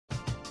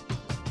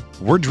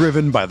We're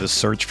driven by the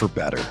search for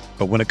better.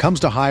 But when it comes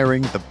to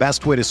hiring, the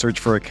best way to search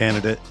for a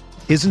candidate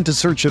isn't to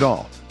search at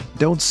all.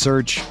 Don't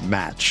search,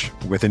 match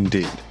with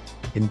Indeed.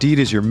 Indeed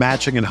is your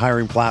matching and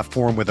hiring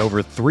platform with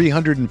over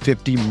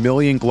 350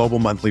 million global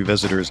monthly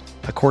visitors,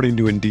 according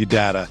to Indeed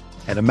data,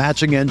 and a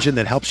matching engine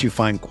that helps you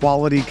find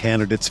quality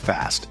candidates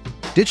fast.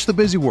 Ditch the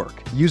busy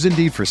work. Use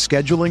Indeed for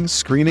scheduling,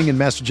 screening, and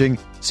messaging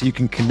so you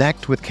can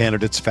connect with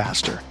candidates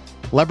faster.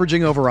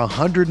 Leveraging over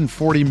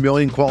 140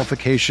 million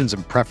qualifications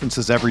and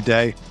preferences every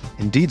day,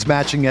 Indeed's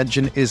matching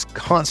engine is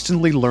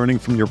constantly learning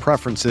from your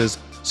preferences,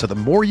 so the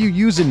more you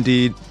use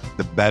Indeed,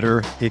 the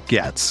better it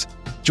gets.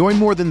 Join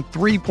more than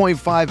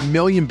 3.5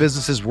 million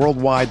businesses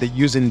worldwide that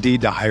use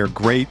Indeed to hire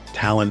great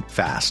talent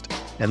fast.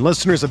 And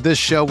listeners of this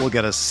show will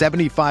get a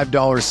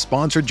 $75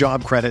 sponsored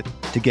job credit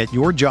to get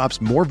your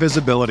jobs more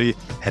visibility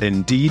at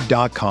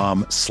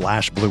Indeed.com/Blue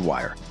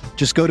Wire.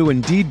 Just go to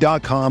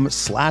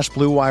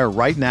Indeed.com/Blue Wire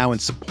right now and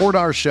support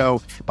our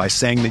show by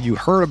saying that you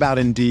heard about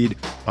Indeed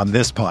on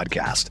this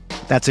podcast.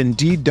 That's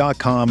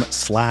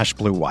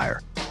Indeed.com/Blue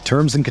Wire.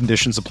 Terms and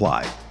conditions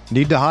apply.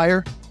 Need to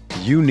hire?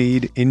 You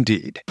need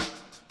Indeed.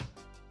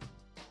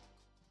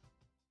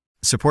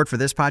 Support for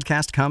this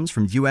podcast comes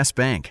from U.S.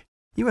 Bank.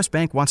 U.S.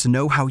 Bank wants to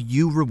know how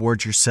you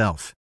reward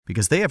yourself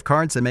because they have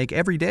cards that make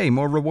every day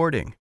more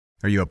rewarding.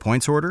 Are you a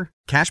points hoarder,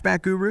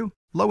 cashback guru,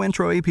 low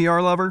intro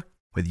APR lover?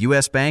 With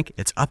U.S. Bank,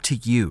 it's up to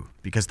you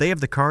because they have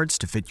the cards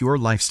to fit your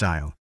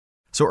lifestyle.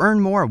 So earn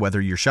more whether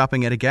you're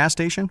shopping at a gas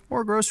station or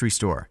a grocery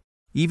store,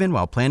 even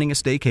while planning a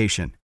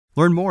staycation.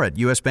 Learn more at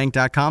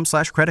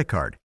usbank.com/credit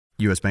card.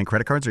 U.S. Bank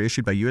credit cards are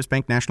issued by U.S.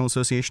 Bank National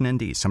Association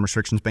ND. Some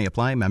restrictions may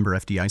apply. Member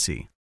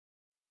FDIC.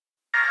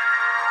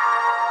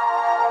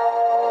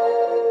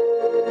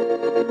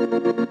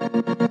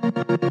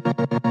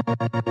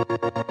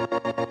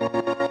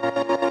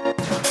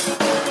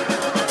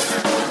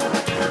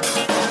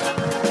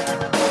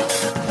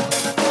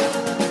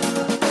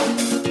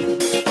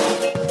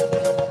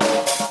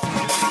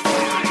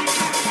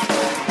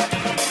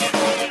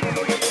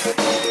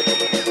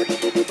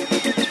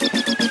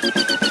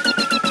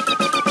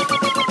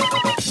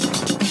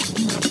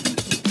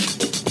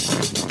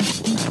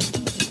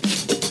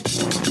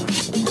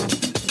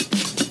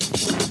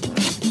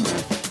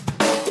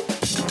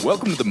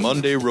 Welcome to the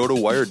Monday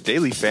RotoWire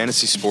Daily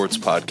Fantasy Sports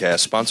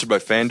Podcast, sponsored by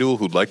FanDuel,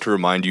 who'd like to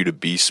remind you to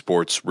be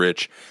sports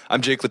rich.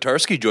 I'm Jake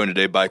Letarski, joined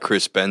today by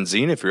Chris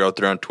Benzine. If you're out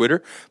there on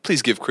Twitter,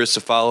 please give Chris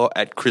a follow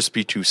at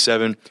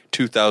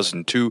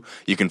Crispy272002.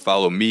 You can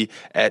follow me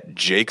at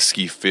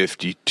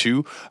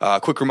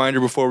Jakeski52. Quick reminder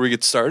before we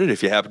get started,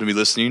 if you happen to be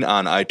listening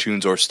on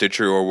iTunes or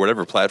Stitcher or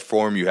whatever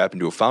platform you happen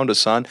to have found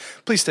us on,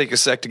 please take a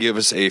sec to give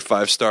us a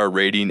 5-star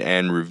rating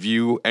and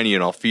review. Any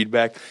and all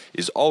feedback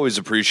is always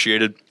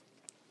appreciated.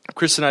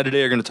 Chris and I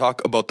today are going to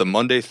talk about the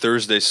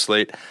Monday-Thursday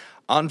slate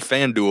on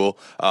FanDuel,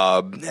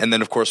 and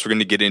then, of course, we're going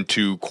to get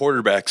into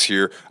quarterbacks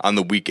here on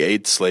the Week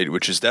 8 slate,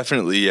 which is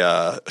definitely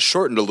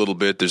shortened a little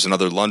bit. There's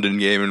another London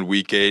game in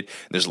Week 8.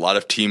 There's a lot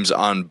of teams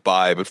on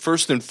bye, but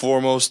first and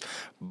foremost,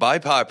 by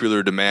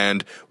popular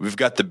demand, we've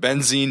got the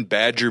Benzine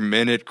Badger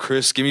Minute.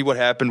 Chris, give me what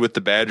happened with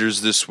the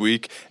Badgers this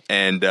week,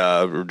 and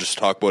we'll just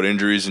talk about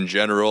injuries in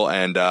general,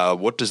 and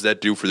what does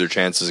that do for their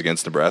chances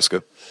against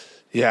Nebraska?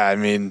 Yeah, I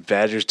mean,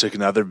 Badgers took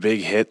another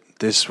big hit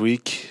this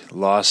week,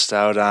 lost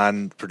out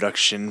on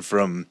production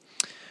from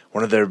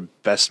one of their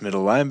best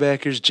middle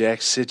linebackers, Jack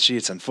Sitchie.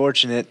 It's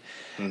unfortunate.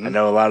 Mm-hmm. I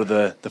know a lot of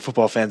the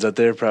football fans out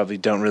there probably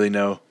don't really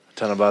know a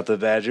ton about the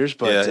Badgers.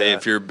 But yeah, hey,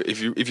 if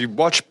you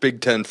watch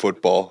Big Ten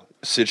football,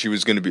 Sitchie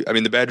was going to be – I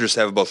mean, the Badgers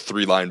have about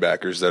 3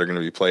 linebackers that are going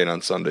to be playing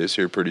on Sundays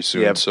here pretty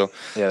soon, yep. So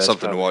yeah,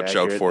 something to watch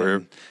out for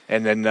here.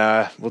 And then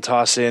we'll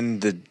toss in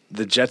the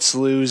Jets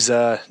lose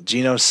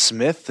Geno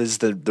Smith is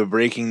the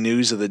breaking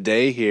news of the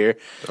day here.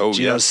 Oh,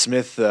 Geno yeah.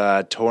 Smith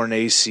torn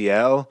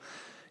ACL.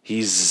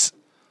 He's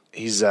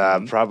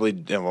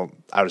probably well,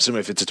 I would assume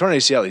if it's a torn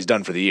ACL, he's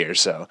done for the year.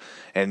 So,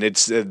 and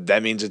it's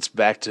that means it's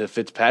back to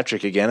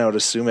Fitzpatrick again. I would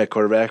assume at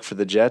quarterback for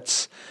the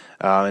Jets.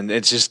 And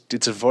it's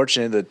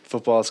unfortunate that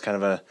football is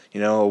kind of a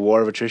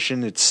war of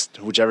attrition. It's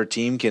whichever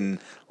team can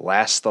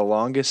last the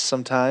longest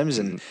sometimes,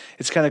 and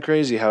it's kind of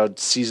crazy how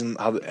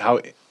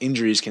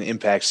injuries can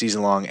impact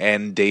season long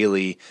and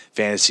daily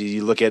fantasy.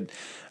 You look at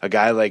a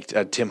guy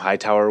like Tim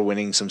Hightower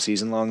winning some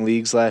season long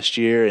leagues last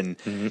year, and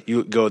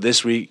you go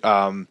this week.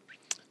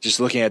 Just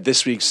looking at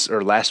this week's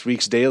or last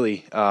week's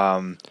daily, you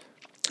have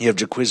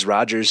Jacquizz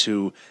Rodgers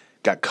who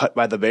got cut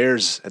by the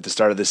Bears at the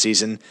start of the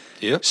season,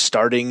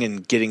 starting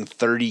and getting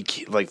 30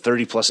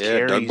 plus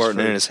carries. Doug Martin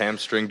and his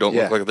hamstring don't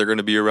look like they're going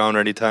to be around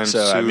anytime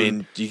soon. I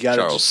mean, you got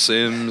Charles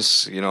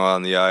Sims,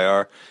 on the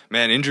IR.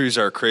 Man, injuries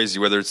are crazy,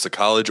 whether it's the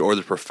college or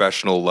the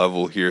professional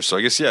level here. So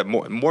I guess,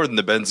 more than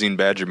the Benzine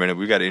Badger Minute,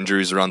 we've got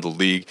injuries around the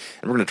league,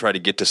 and we're going to try to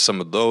get to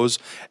some of those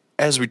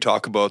as we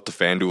talk about the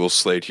FanDuel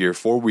slate here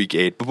for Week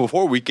 8. But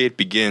before Week 8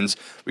 begins,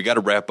 we got to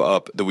wrap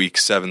up the Week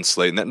 7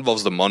 slate, and that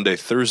involves the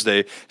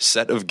Monday-Thursday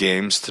set of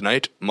games.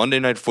 Tonight, Monday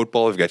Night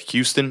Football, we've got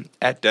Houston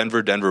at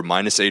Denver. Denver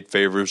 -8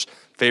 favors.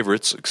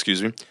 favorites,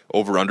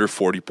 over under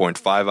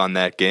 40.5 on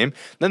that game.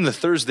 Then the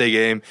Thursday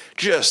game,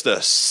 just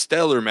a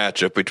stellar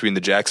matchup between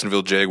the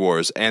Jacksonville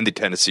Jaguars and the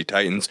Tennessee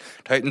Titans.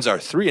 Titans are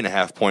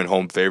 3.5-point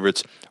home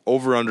favorites.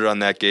 Over under on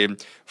that game,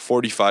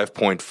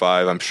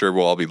 45.5. I'm sure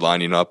we'll all be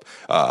lining up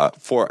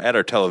at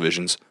our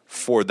televisions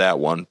for that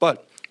one.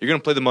 But you're going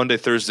to play the Monday,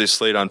 Thursday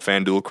slate on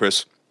FanDuel,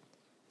 Chris.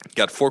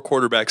 Got 4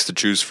 quarterbacks to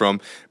choose from.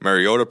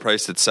 Mariota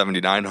priced at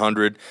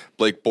 $7,900.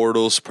 Blake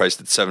Bortles priced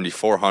at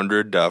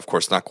 $7,400. Of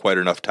course, not quite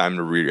enough time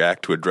to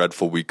react to a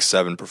dreadful Week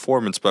 7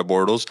 performance by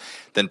Bortles.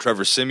 Then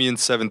Trevor Siemian,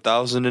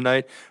 $7,000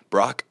 tonight.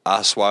 Brock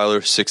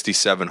Osweiler,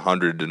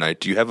 $6,700 tonight.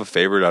 Do you have a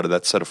favorite out of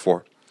that set of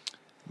 4?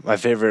 My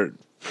favorite,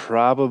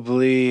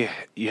 probably,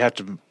 you have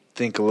to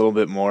think a little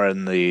bit more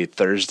in the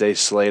Thursday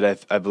slate,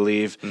 I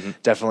believe.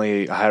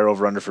 Definitely a higher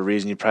over-under for a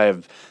reason. You probably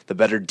have the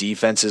better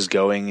defenses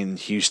going in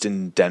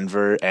Houston,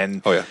 Denver,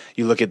 and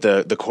you look at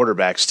the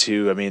quarterbacks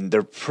too. I mean,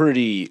 they're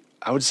pretty,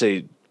 I would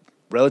say,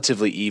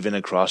 relatively even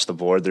across the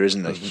board. There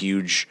isn't a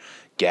huge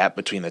gap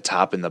between the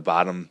top and the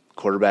bottom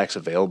quarterbacks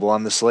available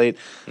on the slate,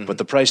 but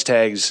the price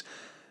tags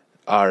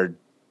are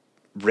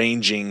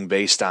ranging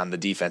based on the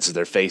defenses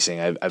they're facing.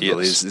 I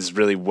believe is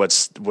really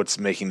what's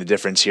making the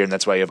difference here, and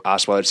that's why you have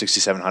Osweiler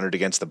 6,700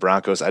 against the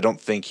Broncos. I don't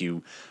think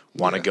you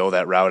want to go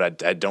that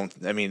route.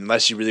 I mean,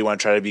 unless you really want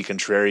to try to be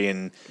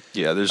contrarian.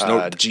 Yeah, there's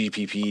no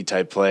GPP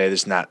type play.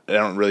 I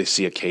don't really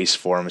see a case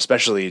for him,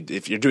 especially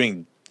if you're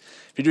doing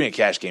a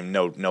cash game.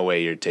 No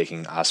way you're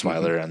taking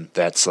Osweiler on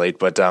that slate.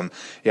 But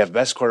you have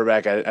best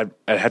quarterback. I'd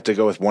have to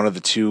go with one of the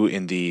two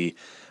in the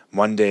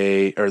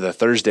Monday or the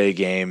Thursday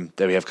game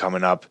that we have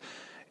coming up.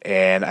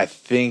 And I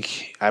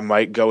think I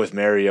might go with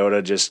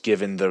Mariota, just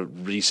given the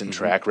recent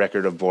track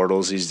record of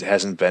Bortles. He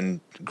hasn't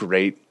been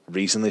great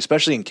recently,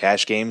 especially in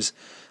cash games.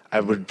 I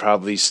would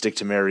probably stick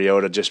to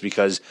Mariota just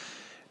because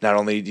not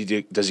only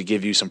does he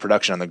give you some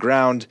production on the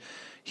ground,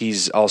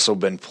 he's also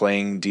been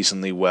playing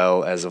decently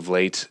well as of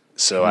late.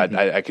 So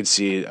I could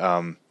see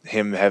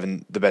him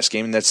having the best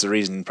game, and that's the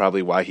reason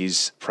probably why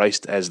he's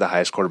priced as the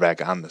highest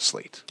quarterback on the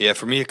slate. Yeah,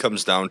 for me it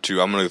comes down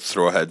to I'm going to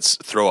throw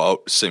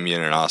out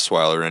Siemian and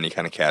Osweiler or any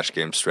kind of cash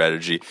game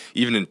strategy.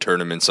 Even in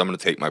tournaments, I'm going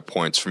to take my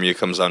points. For me, it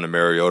comes down to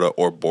Mariota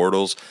or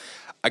Bortles.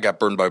 I got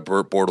burned by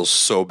Bortles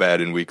so bad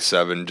in Week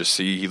 7.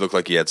 He looked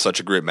like he had such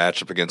a great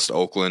matchup against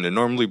Oakland. And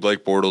normally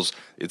Blake Bortles,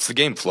 it's the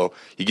game flow.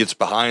 He gets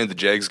behind, the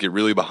Jags get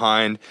really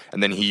behind,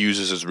 and then he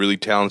uses his really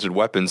talented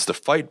weapons to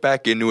fight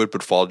back into it,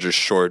 but fall just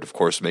short, of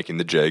course, making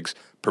the Jags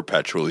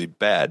perpetually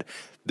bad.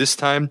 This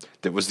time,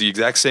 that was the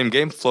exact same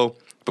game flow,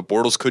 but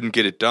Bortles couldn't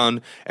get it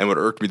done, and what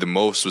irked me the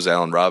most was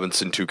Allen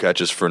Robinson, 2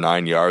 catches for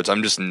 9 yards. I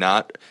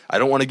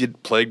don't want to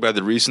get plagued by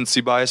the recency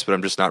bias, but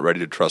I'm just not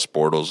ready to trust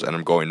Bortles, and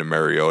I'm going to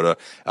Mariota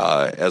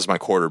as my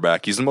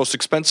quarterback. He's the most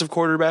expensive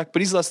quarterback,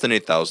 but he's less than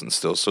 $8,000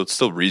 still, so it's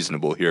still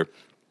reasonable here.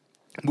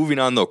 Moving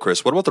on, though,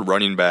 Chris, what about the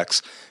running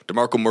backs?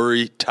 DeMarco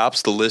Murray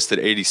tops the list at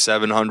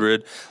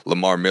 $8,700.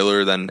 Lamar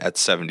Miller then at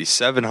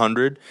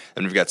 $7,700.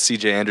 And we've got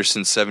C.J.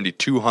 Anderson,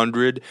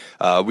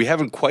 $7,200. We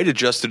haven't quite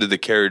adjusted to the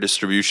carry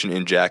distribution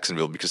in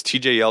Jacksonville because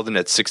T.J. Yeldon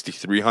at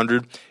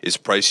 $6,300 is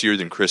pricier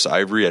than Chris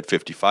Ivory at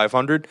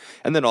 $5,500.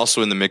 And then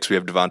also in the mix, we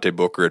have Devontae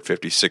Booker at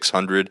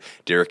 $5,600.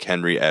 Derrick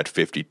Henry at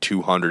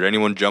 $5,200.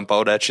 Anyone jump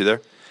out at you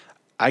there?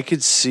 I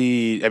could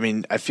see. I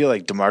mean, I feel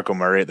like DeMarco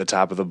Murray at the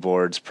top of the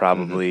board's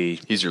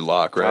probably. He's your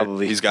lock, right?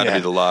 He's got to be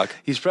the lock.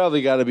 He's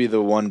probably got to be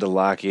the one to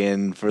lock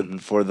in for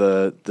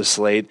the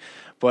slate.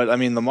 But I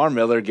mean, Lamar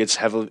Miller gets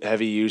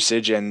heavy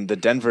usage, and the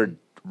Denver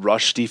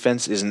rush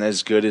defense isn't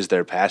as good as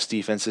their pass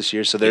defense this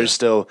year. So there's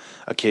still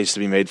a case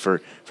to be made for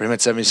him at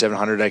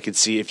 $7,700. I could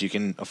see if you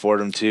can afford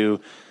him too.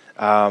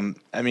 I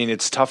mean,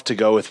 it's tough to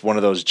go with one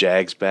of those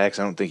Jags backs.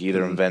 I don't think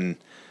either of them been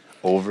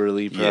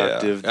overly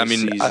productive this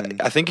season.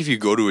 I think if you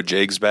go to a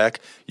Jags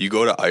back, you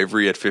go to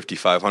Ivory at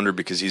 $5,500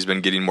 because he's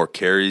been getting more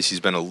carries. He's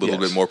been a little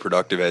bit more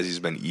productive as he's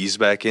been eased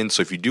back in.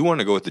 So if you do want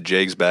to go with the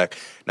Jags back,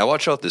 now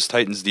watch out. This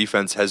Titans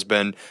defense has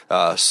been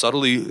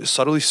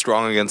subtly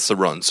strong against the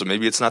run. So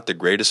maybe it's not the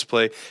greatest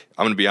play.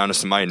 I'm going to be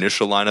honest, in my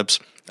initial lineups,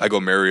 I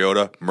go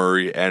Mariota,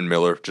 Murray, and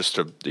Miller just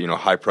to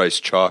high price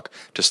chalk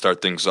to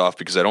start things off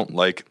because I don't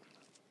like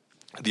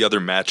the other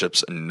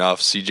matchups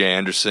enough. C.J.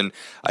 Anderson,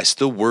 I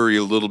still worry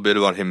a little bit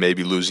about him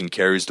maybe losing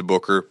carries to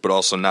Booker, but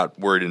also not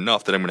worried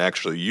enough that I'm going to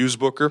actually use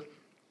Booker.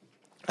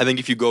 I think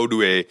if you go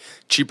to a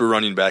cheaper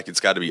running back,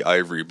 it's got to be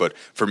Ivory. But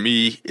for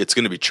me, it's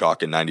going to be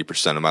chalk in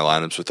 90% of my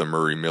lineups with a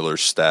Murray-Miller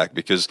stack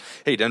because,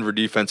 hey, Denver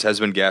defense has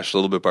been gashed a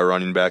little bit by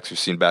running backs. We've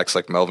seen backs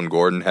like Melvin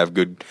Gordon have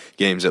good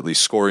games, at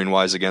least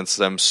scoring-wise, against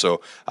them.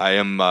 So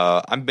I'm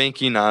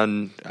banking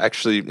on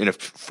actually in a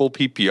full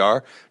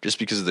PPR just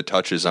because of the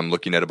touches. I'm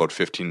looking at about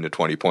 15 to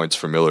 20 points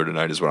for Miller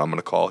tonight is what I'm going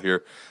to call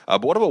here.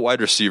 But what about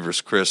wide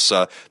receivers, Chris?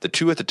 The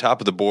two at the top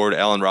of the board,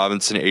 Allen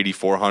Robinson,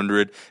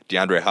 $8,400,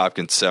 DeAndre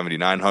Hopkins,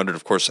 $7,900.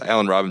 Of course,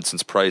 Allen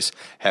Robinson's price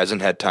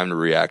hasn't had time to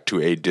react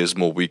to a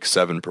dismal Week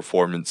 7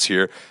 performance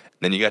here.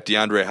 Then you got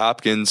DeAndre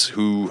Hopkins,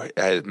 who,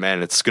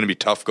 man, it's going to be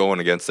tough going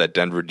against that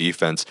Denver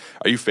defense.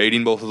 Are you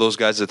fading both of those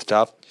guys at the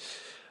top?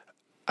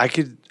 I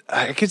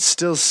could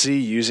still see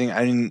using.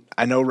 I mean,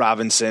 I know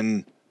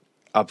Robinson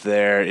up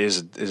there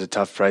is a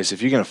tough price.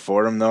 If you can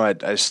afford him, though,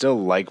 I still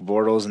like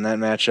Bortles in that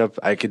matchup.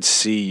 I could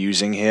see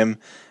using him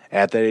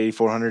at that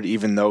 8,400,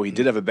 even though he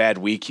did have a bad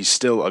week. He's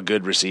still a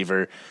good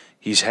receiver.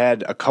 He's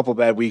had a couple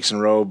bad weeks in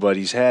a row, but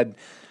he's had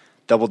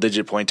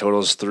double-digit point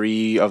totals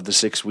 3 of the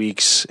 6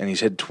 weeks, and he's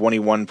hit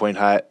 21 point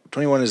high.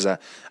 21 is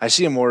I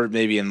see him more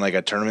maybe in like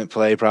a tournament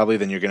play probably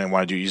than you're going to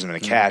want to use him in a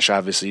cash.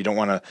 Obviously, you don't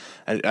want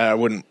to. I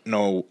wouldn't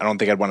know. I don't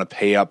think I'd want to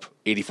pay up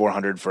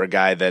 8,400 for a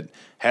guy that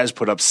has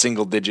put up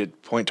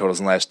single-digit point totals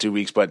in the last 2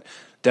 weeks, but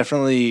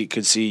definitely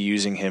could see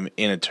using him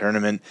in a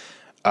tournament.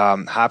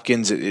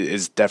 Hopkins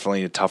is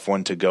definitely a tough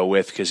one to go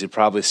with because you'd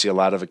probably see a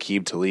lot of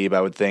Aqib Talib,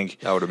 I would think.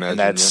 I would imagine,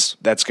 and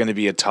that's going to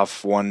be a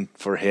tough one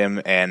for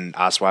him and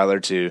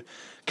Osweiler to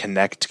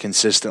connect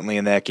consistently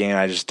in that game.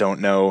 I just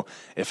don't know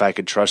if I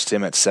could trust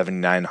him at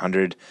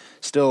 7,900.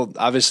 Still,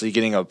 obviously,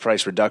 getting a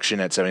price reduction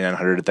at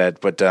 7,900 at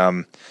that, but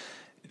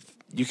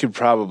you could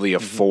probably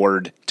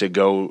afford to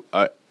go.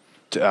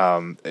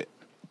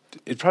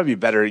 It'd probably be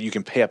better. You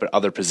can pay up at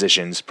other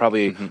positions.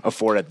 Probably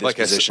afford at this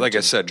position. Like I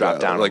said, drop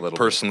down a little.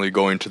 Personally,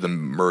 going to the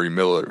Murray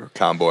Miller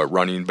combo at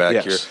running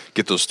back here,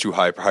 get those two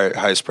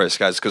highest priced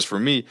guys. Because for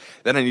me,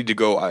 then I need to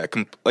go.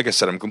 Like I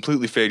said, I'm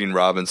completely fading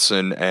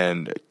Robinson,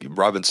 and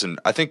Robinson.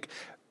 I think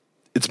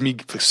it's me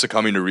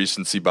succumbing to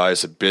recency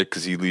bias a bit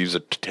because he leaves a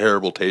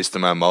terrible taste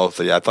in my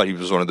mouth. I thought he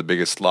was one of the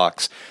biggest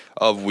locks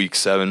of Week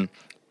 7.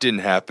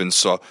 Didn't happen,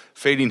 so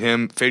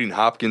fading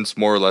Hopkins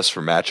more or less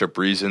for matchup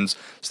reasons.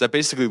 So that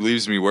basically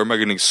leaves me, where am I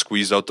going to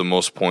squeeze out the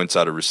most points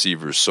out of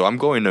receivers? So I'm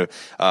going to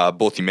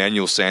both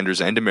Emmanuel Sanders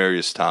and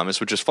Demaryius Thomas,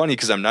 which is funny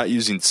because I'm not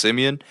using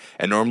Simeon,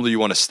 and normally you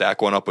want to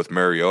stack one up with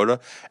Mariota,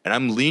 and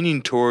I'm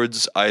leaning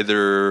towards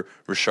either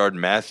Rashard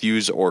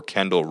Matthews or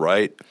Kendall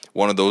Wright,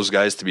 one of those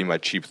guys to be my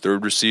cheap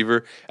third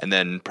receiver, and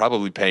then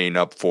probably paying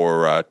up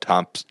for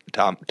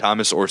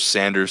Thomas or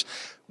Sanders.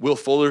 Will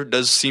Fuller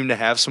does seem to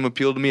have some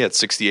appeal to me at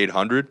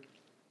 6,800,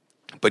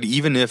 but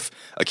even if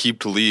Aqib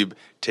Talib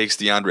takes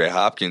DeAndre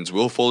Hopkins,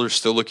 Will Fuller's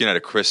still looking at a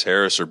Chris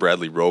Harris or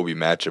Bradley Roby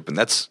matchup, and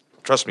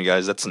trust me,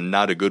 guys, that's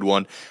not a good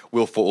one.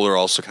 Will Fuller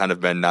also kind of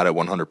been not at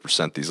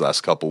 100% these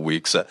last couple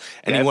weeks.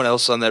 Anyone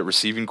else on that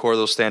receiving core,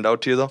 though, stand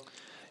out to you, though?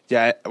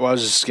 Yeah, I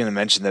was just going to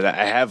mention that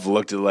I have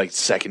looked at like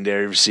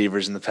secondary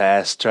receivers in the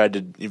past, tried to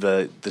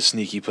the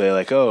sneaky play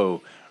like,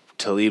 oh,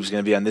 Talib's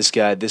going to be on this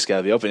guy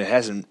will be open. It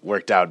hasn't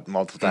worked out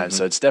multiple times,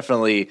 so it's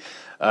definitely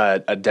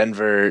a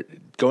Denver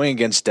going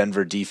against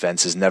Denver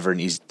defense is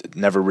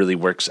never really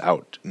works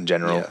out in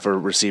general for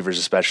receivers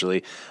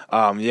especially.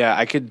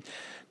 I could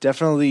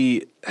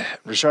definitely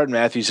Rashard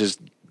Matthews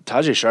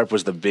Tajay Sharp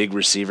was the big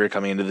receiver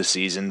coming into the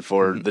season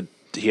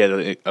he had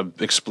an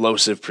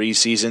explosive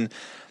preseason.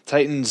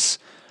 Titans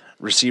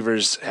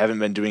receivers haven't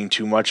been doing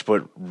too much,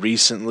 but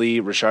recently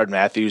Rashard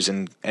Matthews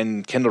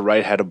and Kendall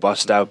Wright had a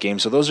bust-out game.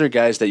 So those are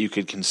guys that you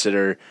could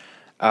consider.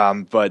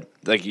 But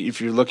like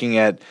if you're looking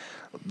at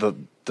the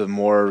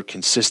more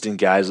consistent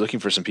guys, looking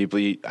for some people,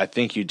 I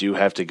think you do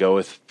have to go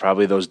with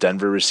probably those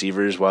Denver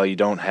receivers. While you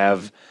don't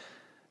have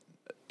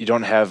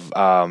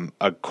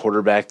a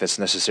quarterback that's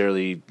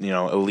necessarily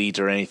elite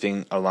or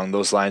anything along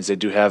those lines, they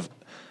do have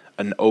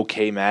an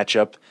okay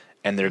matchup.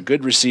 And they're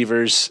good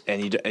receivers,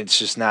 and it's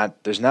just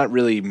there's not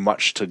really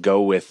much to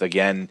go with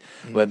again.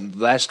 But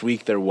last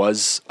week there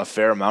was a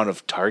fair amount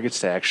of targets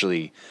to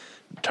actually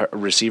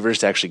receivers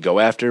to actually go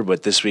after,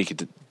 but this week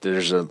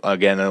there's a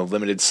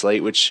limited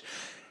slate, which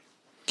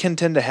can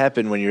tend to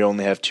happen when you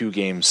only have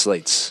 2-game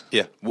slates.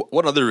 Yeah.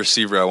 One other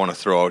receiver I want to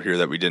throw out here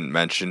that we didn't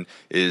mention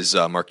is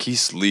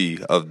Marquise Lee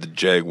of the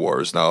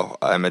Jaguars. Now,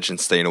 I mentioned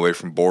staying away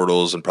from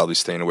Bortles and probably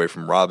staying away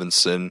from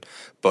Robinson,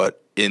 but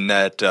in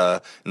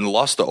the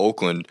loss to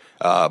Oakland,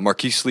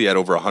 Marquise Lee had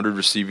over 100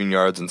 receiving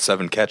yards and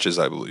 7 catches,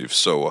 I believe.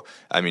 So,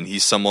 I mean,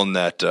 he's someone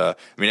that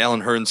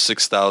Allen Hurns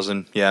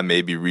 6,000,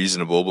 maybe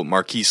reasonable, but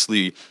Marquise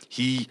Lee,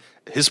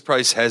 his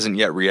price hasn't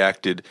yet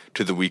reacted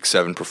to the Week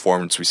 7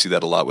 performance. We see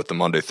that a lot with the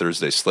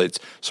Monday-Thursday slates.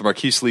 So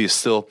Marquise Lee is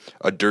still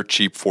a dirt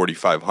cheap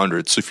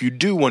 4,500. So if you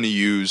do want to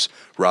use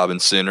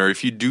Robinson or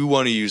if you do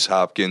want to use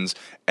Hopkins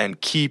and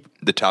keep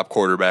the top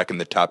quarterback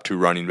and the top 2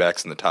 running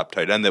backs and the top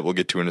tight end that we'll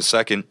get to in a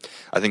second,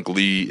 I think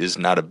Lee is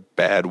not a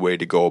bad way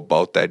to go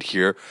about that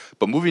here.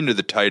 But moving to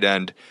the tight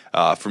end,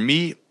 for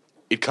me,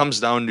 it comes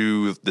down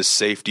to the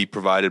safety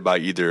provided by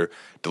either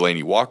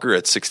Delaney Walker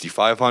at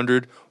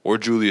 6,500 or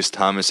Julius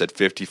Thomas at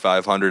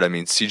 5,500. I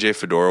mean, CJ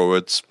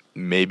Fedorowicz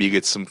maybe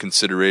gets some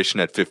consideration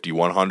at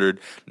 5,100.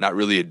 Not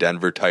really a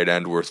Denver tight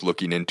end worth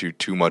looking into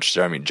too much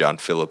there. I mean, John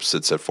Phillips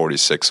sits at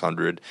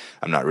 4,600.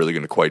 I'm not really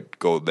going to quite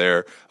go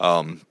there.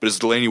 But is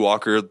Delaney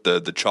Walker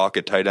the chalk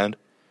at tight end?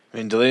 I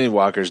mean, Delaney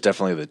Walker is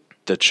definitely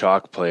the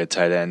chalk play at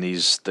tight end.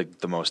 He's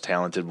the most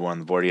talented one on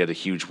the board. He had a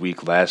huge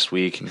week last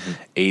week,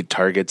 8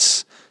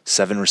 targets,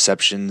 7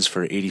 receptions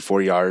for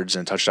 84 yards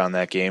and a touchdown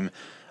that game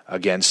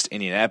against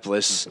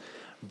Indianapolis.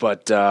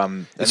 But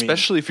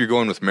especially if you're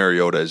going with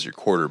Mariota as your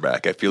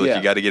quarterback, I feel like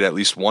you got to get at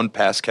least one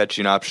pass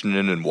catching option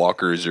in, and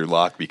Walker is your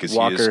lock because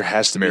Walker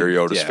has to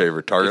Mariota's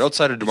favorite target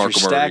outside of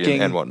DeMarco Murray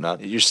and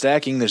whatnot. You're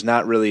stacking. There's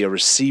not really a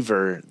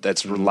receiver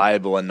that's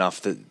reliable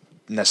enough that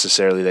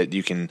necessarily that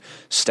you can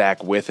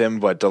stack with him,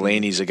 but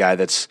Delaney's a guy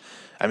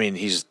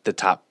he's the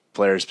top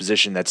player's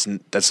position. That's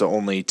the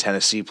only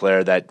Tennessee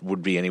player that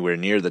would be anywhere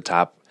near the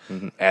top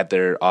at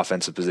their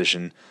offensive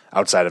position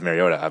outside of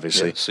Mariota,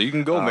 obviously. Yeah, so you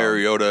can go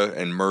Mariota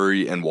and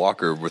Murray and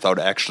Walker without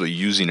actually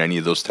using any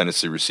of those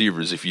Tennessee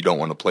receivers if you don't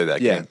want to play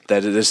that game.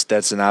 Yeah,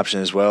 that's an option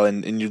as well.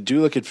 And you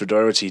do look at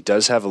Fedorowicz. He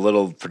does have a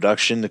little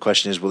production. The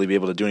question is, will he be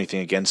able to do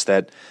anything against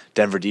that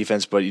Denver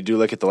defense? But you do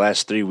look at the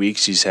last 3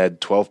 weeks. He's had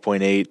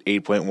 12.8,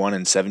 8.1,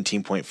 and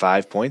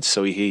 17.5 points.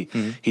 So he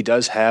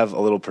does have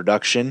a little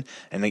production.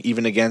 And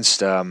even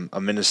against a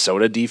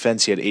Minnesota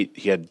defense, he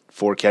had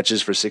 4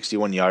 catches for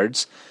 61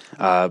 yards.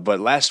 But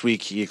last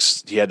week he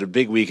had a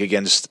big week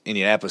against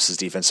Indianapolis'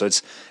 defense, so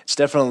it's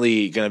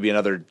definitely going to be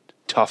another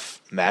tough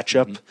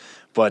matchup.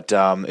 But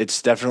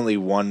it's definitely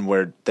one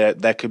where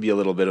that could be a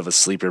little bit of a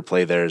sleeper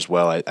play there as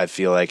well. I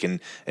feel like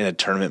in a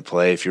tournament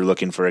play, if you're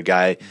looking for a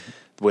guy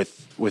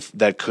with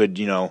that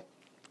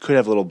could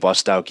have a little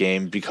bust out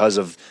game because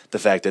of the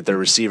fact that their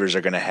receivers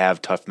are going to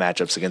have tough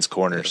matchups against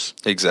corners.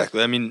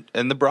 Exactly. I mean,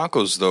 and the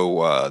Broncos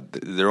though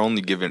they've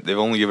only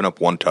given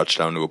up 1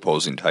 touchdown to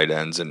opposing tight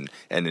ends and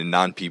in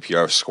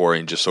non-PPR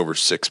scoring just over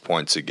 6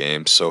 points a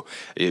game. So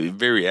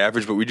very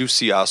average, but we do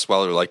see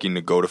Osweiler liking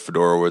to go to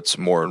Fedorowicz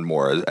more and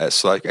more.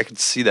 So I can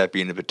see that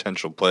being a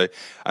potential play.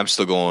 I'm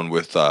still going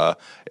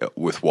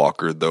with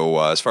Walker though.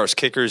 As far as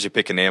kickers, you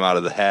pick a name out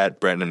of the hat.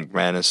 Brandon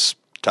McManus,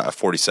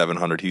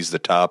 4,700, he's the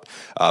top.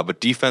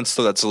 But defense,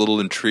 though, that's a little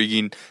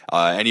intriguing.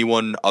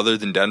 Anyone other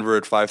than Denver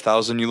at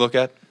 5,000 you look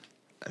at?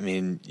 I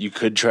mean, you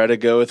could try to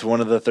go with one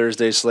of the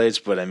Thursday slates,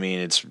 but I mean,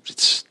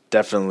 it's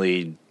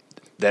definitely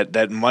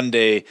that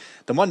Monday.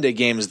 The Monday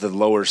game is the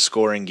lower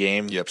scoring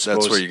game. Yep, so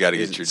that's where you got to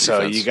get your defense.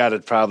 So you got to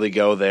probably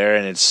go there,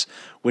 and it's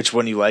which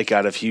one you like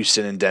out of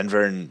Houston and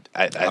Denver. And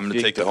I'm going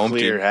to take the home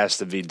clear team. Has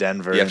to be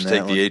Denver. You have to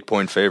take the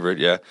 8-point favorite.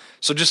 Yeah.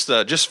 So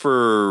just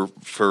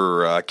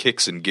for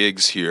kicks and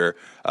gigs here.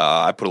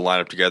 I put a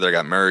lineup together. I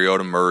got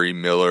Mariota, Murray,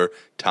 Miller,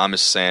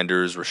 Thomas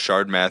Sanders,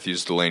 Rashard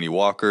Matthews, Delaney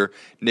Walker,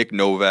 Nick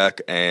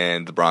Novak,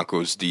 and the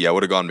Broncos D. I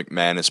would have gone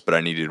McManus, but I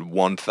needed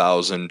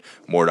 $1,000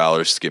 more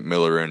to get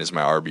Miller in as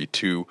my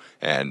RB2,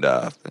 and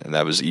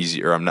that was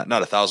easy. Or I'm not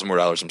 $1,000 more.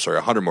 I'm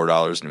sorry, $100 more,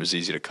 and it was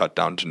easy to cut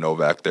down to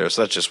Novak there.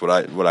 So that's just what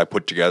I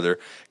put together,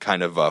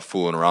 kind of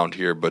fooling around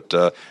here. But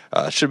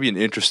it should be an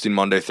interesting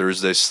Monday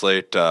Thursday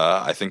slate.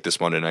 I think this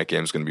Monday night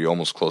game is going to be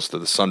almost close to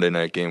the Sunday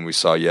night game we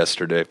saw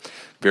yesterday.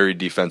 Very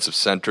defensive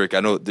centric. I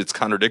know it's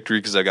contradictory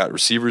because I got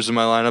receivers in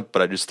my lineup,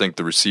 but I just think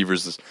the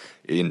receivers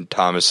in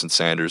Thomas and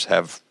Sanders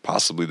have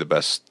possibly the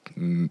best.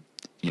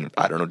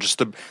 I don't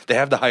know. They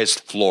have the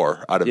highest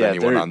floor out of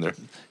anyone on there.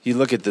 You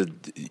look at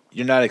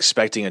you're not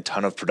expecting a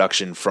ton of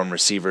production from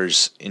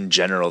receivers in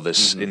general.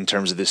 In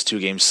terms of this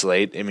 2-game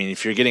slate. I mean,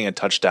 if you're getting a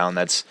touchdown,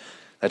 that's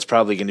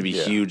probably going to be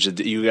huge.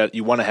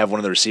 You want to have one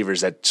of the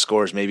receivers that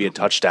scores maybe a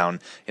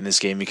touchdown in this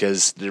game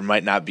because there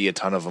might not be a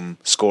ton of them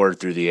scored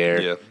through the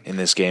air in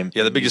this game.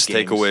 Yeah, the biggest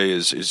takeaway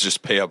is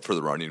just pay up for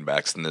the running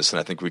backs in this, and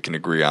I think we can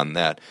agree on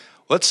that.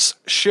 Let's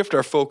shift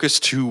our focus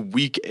to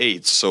Week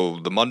 8. So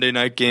the Monday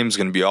night game is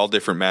going to be all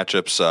different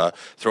matchups.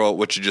 Throw out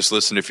what you just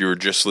listened if you were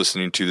just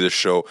listening to this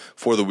show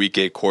for the Week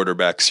 8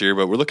 quarterbacks here.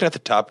 But we're looking at the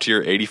top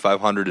tier,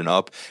 8,500 and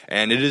up.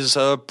 And it is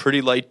a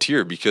pretty light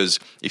tier because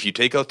if you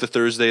take out the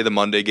Thursday, the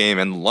Monday game,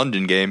 and the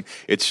London game,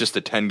 it's just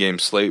a 10-game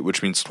slate,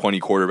 which means 20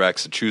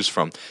 quarterbacks to choose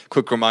from.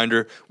 Quick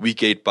reminder,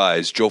 Week 8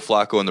 buys Joe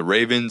Flacco and the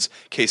Ravens,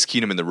 Case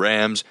Keenum and the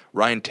Rams,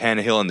 Ryan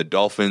Tannehill and the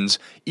Dolphins,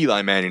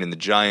 Eli Manning and the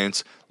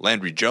Giants,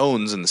 Landry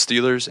Jones and the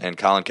Steelers, and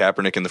Colin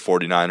Kaepernick and the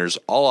 49ers,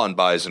 all on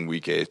buys in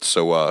Week 8.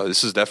 So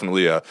this is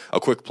definitely a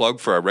quick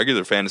plug for our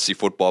regular fantasy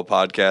football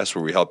podcast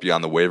where we help you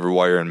on the waiver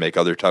wire and make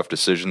other tough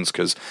decisions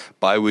because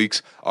bye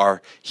weeks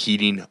are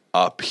heating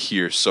up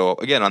here. So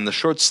again, on the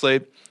short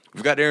slate,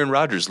 we've got Aaron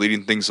Rodgers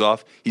leading things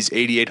off. He's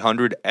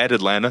 8,800 at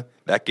Atlanta.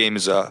 That game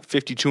is a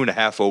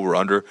 52.5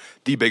 over-under,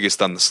 the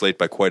biggest on the slate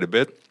by quite a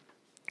bit.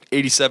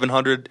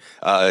 8,700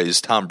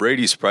 is Tom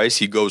Brady's price.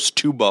 He goes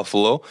to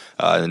Buffalo.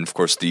 And, of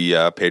course,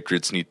 the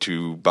Patriots need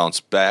to bounce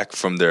back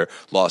from their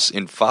loss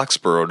in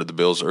Foxborough to the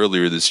Bills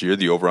earlier this year.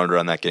 The over-under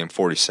on that game,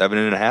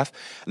 47.5.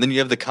 And then you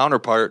have the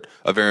counterpart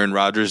of Aaron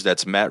Rodgers.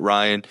 That's Matt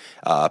Ryan,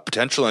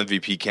 potential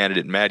MVP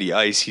candidate Matty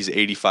Ice. He's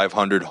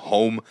 8,500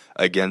 home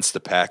against the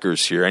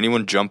Packers here.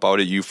 Anyone jump out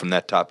at you from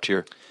that top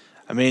tier?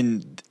 I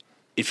mean,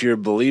 if you're a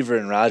believer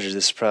in Rodgers,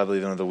 this is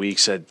probably one of the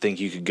weeks I think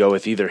you could go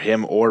with either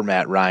him or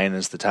Matt Ryan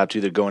as the top two.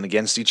 They're going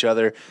against each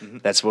other.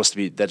 That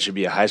should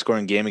be a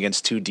high-scoring game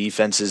against two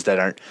defenses that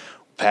aren't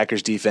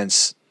Packers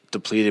defense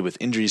depleted with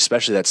injuries,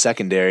 especially that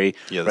secondary.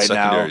 Yeah, the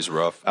secondary is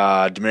rough.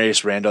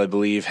 Demarius Randall, I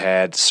believe,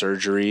 had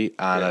surgery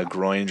on a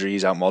groin injury.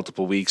 He's out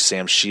multiple weeks.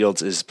 Sam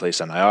Shields is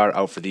placed on IR,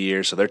 out for the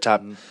year. So their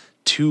top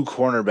two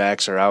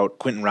cornerbacks are out.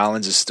 Quentin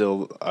Rollins is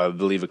still, I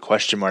believe, a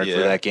question mark for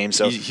that game.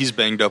 So he's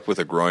banged up with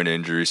a groin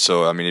injury.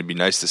 So, I mean, it'd be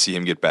nice to see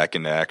him get back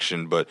into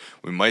action. But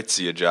we might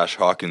see a Josh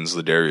Hawkins,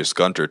 Ladarius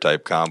Gunter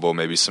type combo,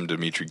 maybe some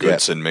Demetri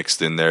Goodson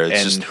mixed in there.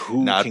 It's just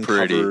who not can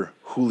pretty. Cover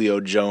Julio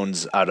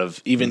Jones out of,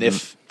 even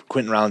if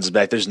Quentin Rollins is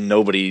back. There's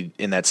nobody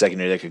in that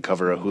secondary that could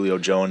cover a Julio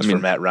Jones for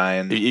Matt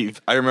Ryan.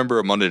 I remember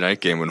a Monday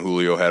night game when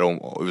Julio had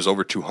it was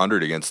over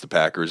 200 against the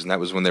Packers, and that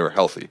was when they were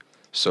healthy.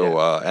 So,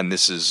 and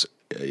this is,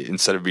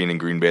 instead of being in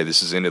Green Bay,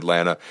 this is in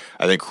Atlanta.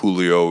 I think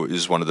Julio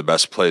is one of the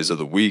best plays of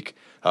the week.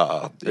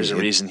 There's a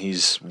reason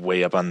he's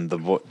way up on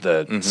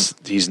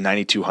he's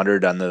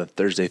 9,200 on the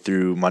Thursday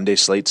through Monday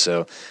slate.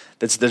 So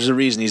there's a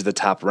reason he's the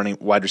top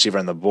wide receiver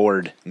on the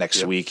board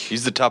next week.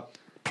 He's the top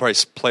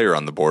price player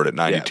on the board at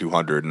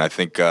 9,200, and I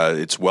think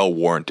it's well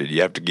warranted.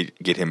 You have to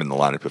get him in the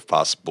lineup if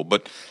possible.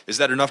 But is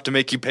that enough to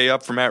make you pay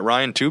up for Matt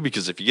Ryan too?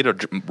 Because if you get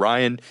a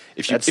Ryan,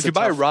 if you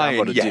buy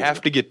Ryan, you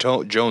have to get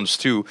Jones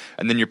too,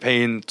 and then you're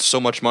paying so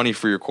much money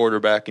for your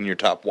quarterback and your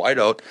top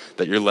wideout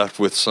that you're left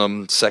with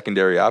some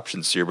secondary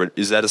options here. But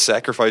is that a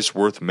sacrifice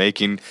worth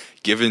making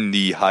given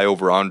the high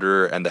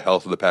over-under and the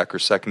health of the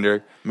Packers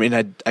secondary? I mean,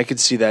 I could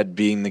see that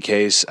being the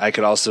case. I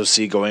could also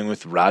see going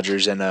with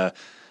Rodgers and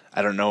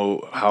I don't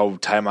know how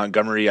Ty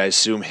Montgomery, I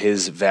assume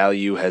his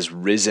value has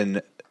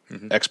risen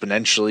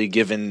exponentially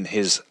given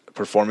his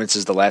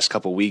performances the last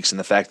couple weeks and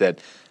the fact that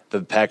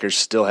the Packers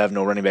still have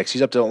no running backs.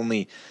 He's up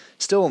to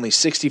still only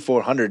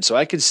 6,400, so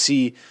I could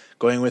see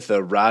going with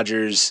a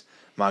Rodgers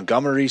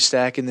Montgomery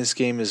stack in this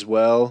game as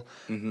well,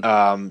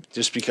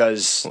 just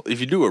because. Well,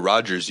 if you do a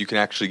Rodgers, you can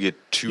actually get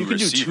two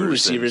receivers. Do two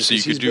receivers, so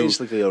you could do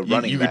basically a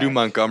running you back. could do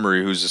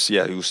Montgomery, who's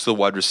still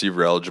wide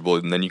receiver eligible,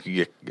 and then you could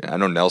get. I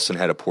know Nelson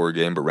had a poor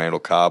game, but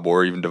Randall Cobb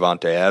or even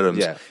Devontae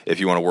Adams, if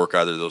you want to work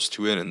either of those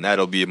two in, and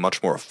that'll be a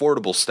much more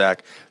affordable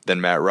stack than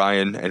Matt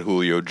Ryan and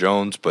Julio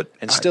Jones,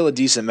 still a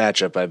decent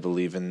matchup, I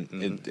believe, and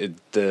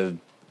the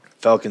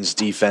Falcons'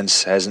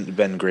 defense hasn't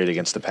been great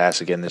against the pass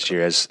again this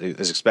year, as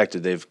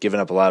expected. They've given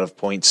up a lot of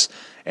points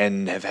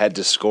and have had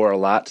to score a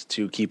lot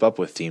to keep up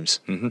with teams.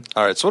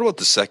 All right, so what about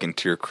the second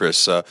tier,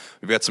 Chris?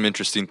 We've got some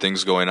interesting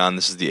things going on.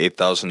 This is the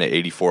 $8,000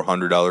 to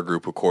 $8,400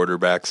 group of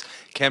quarterbacks.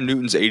 Cam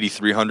Newton's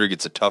 $8,300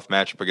 gets a tough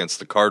matchup against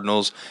the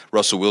Cardinals.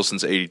 Russell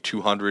Wilson's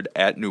 $8,200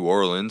 at New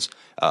Orleans.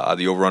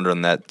 The over-under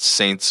on that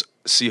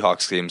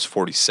Seahawks game is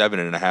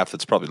 47.5.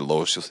 That's probably the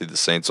lowest you'll see the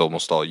Saints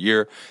almost all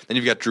year. Then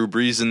you've got Drew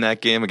Brees in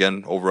that game.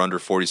 Again, over under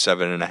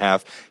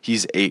 47.5.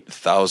 He's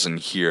 8,000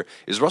 here.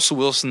 Is Russell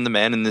Wilson the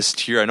man in this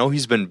tier? I know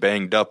he's been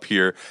banged up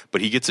here,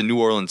 but he gets a New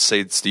Orleans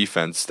Saints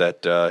defense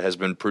that has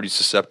been pretty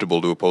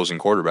susceptible to opposing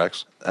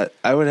quarterbacks.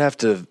 I would have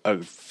to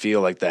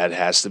feel like that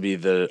has to be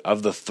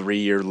of the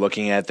three you're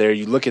looking at there.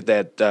 You look at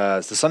that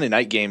the Sunday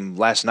night game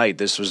last night.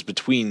 This was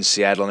between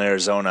Seattle and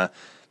Arizona.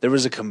 There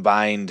was a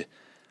combined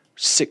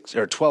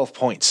 12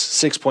 points,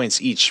 6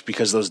 points each,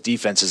 because those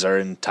defenses are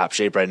in top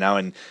shape right now.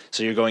 And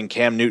so you're going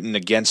Cam Newton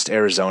against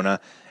Arizona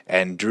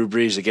and Drew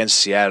Brees against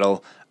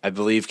Seattle, I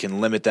believe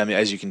can limit them.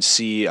 As you can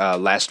see,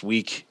 last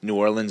week, New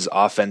Orleans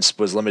offense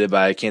was limited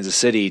by Kansas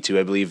City to,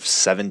 I believe,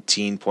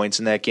 17 points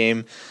in that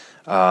game.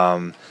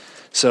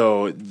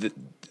 So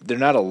they're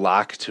not a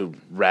lock to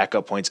rack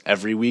up points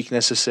every week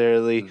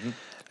necessarily.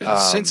 The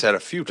Saints had a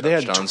few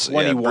touchdowns. They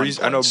had 21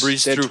 points. I know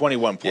Brees threw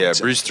 21 points.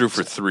 Yeah, Brees threw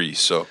for 3.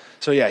 So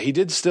yeah, he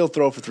did still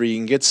throw for 3. You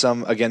can get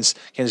some against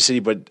Kansas City,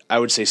 but I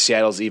would say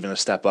Seattle's even a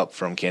step up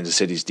from Kansas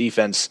City's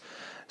defense.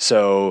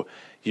 So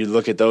you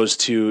look at those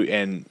two,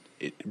 and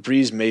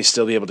Brees may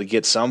still be able to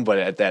get some, but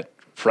at that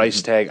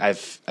price tag,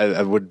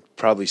 I would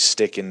probably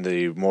stick in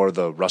the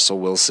Russell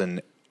Wilson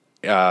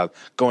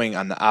going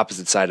on the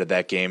opposite side of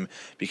that game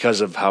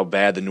because of how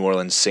bad the New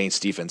Orleans Saints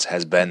defense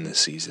has been this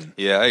season.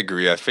 Yeah, I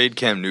agree. I fade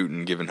Cam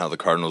Newton given how the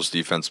Cardinals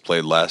defense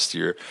played last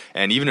year.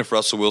 And even if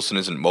Russell Wilson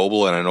isn't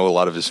mobile, and I know a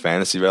lot of his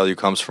fantasy value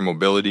comes from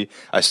mobility,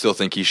 I still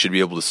think he should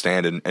be able to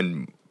stand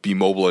and be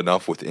mobile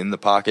enough within the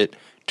pocket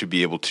to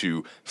be able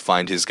to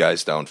find his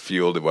guys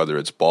downfield, whether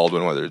it's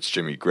Baldwin, whether it's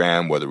Jimmy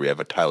Graham, whether we have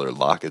a Tyler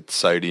Lockett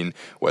sighting,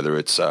 whether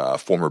it's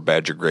former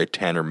Badger great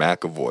Tanner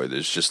McAvoy.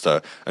 There's just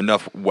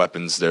enough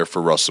weapons there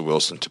for Russell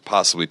Wilson to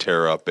possibly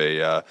tear up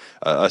a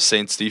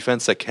Saints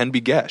defense that can be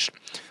gashed.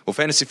 Well,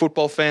 fantasy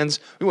football fans,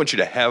 we want you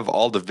to have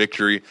all the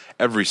victory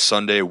every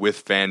Sunday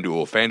with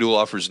FanDuel. FanDuel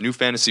offers new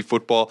fantasy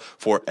football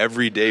for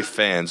everyday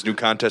fans. New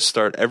contests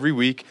start every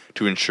week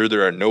to ensure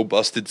there are no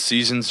busted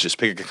seasons. Just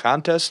pick a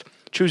contest,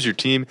 choose your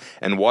team,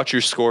 and watch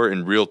your score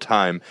in real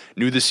time.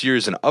 New this year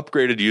is an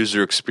upgraded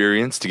user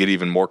experience to get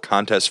even more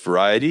contest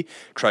variety.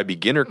 Try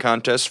beginner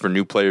contests for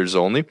new players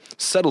only.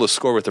 Settle a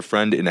score with a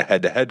friend in a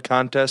head-to-head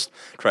contest.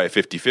 Try a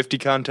 50-50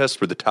 contest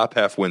where the top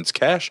half wins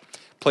cash.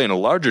 Play in a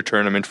larger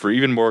tournament for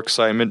even more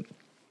excitement.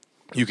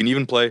 You can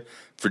even play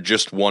for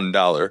just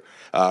 $1.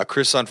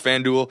 Chris, on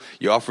FanDuel,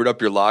 you offered up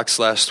your locks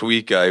last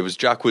week. It was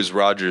Jacquizz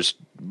Rodgers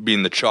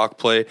being the chalk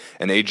play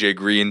and A.J.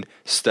 Green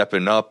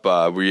stepping up.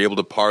 Were you able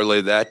to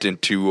parlay that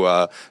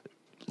into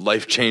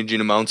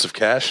life-changing amounts of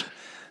cash?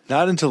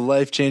 Not into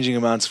life-changing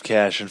amounts of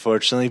cash,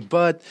 unfortunately,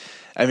 but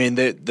I mean,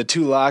 the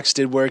two locks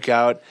did work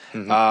out.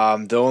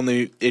 The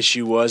only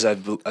issue was I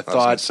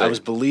thought I was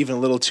believing a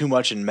little too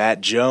much in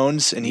Matt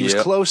Jones, and he was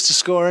close to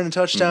scoring a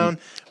touchdown,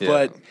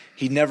 but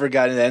he never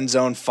got in the end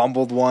zone,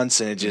 fumbled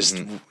once, and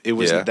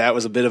that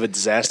was a bit of a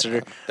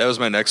disaster. That was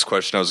my next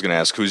question. I was going to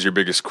ask, who's your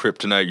biggest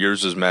kryptonite?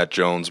 Yours was Matt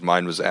Jones.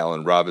 Mine was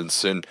Allen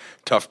Robinson.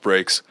 Tough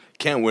breaks.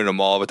 Can't win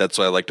them all, but that's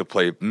why I like to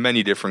play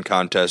many different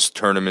contests,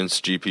 tournaments,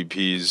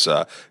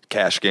 GPPs,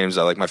 cash games.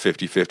 I like my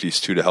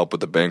 50-50s too to help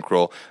with the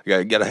bankroll.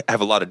 You got to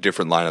have a lot of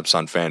different lineups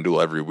on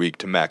FanDuel every week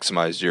to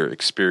maximize your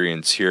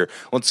experience here.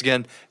 Once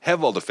again,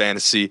 have all the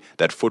fantasy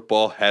that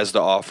football has to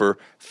offer.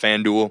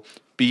 FanDuel,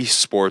 be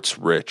sports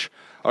rich.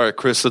 All right,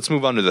 Chris, let's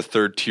move on to the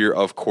third tier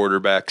of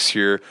quarterbacks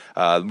here.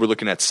 We're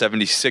looking at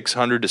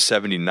 7,600 to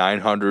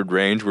 7,900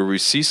 range, where we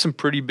see some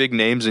pretty big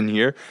names in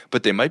here,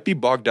 but they might be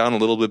bogged down a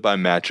little bit by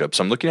matchups.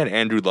 I'm looking at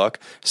Andrew Luck,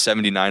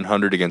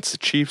 7,900 against the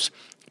Chiefs.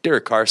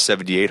 Derek Carr,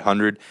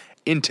 7,800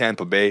 in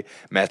Tampa Bay.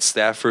 Matt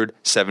Stafford,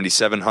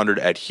 7,700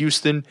 at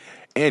Houston.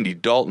 Andy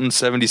Dalton,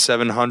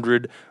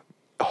 7,700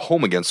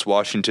 home against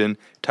Washington.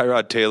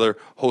 Tyrod Taylor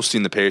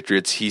hosting the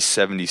Patriots. He's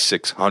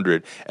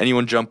 7,600.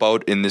 Anyone jump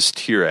out in this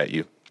tier at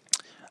you?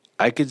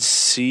 I could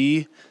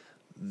see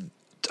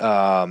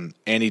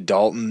Andy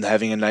Dalton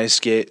having a nice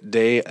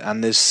day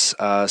on this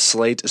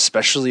slate,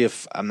 especially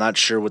if I'm not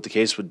sure what the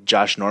case with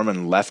Josh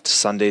Norman left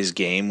Sunday's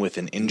game with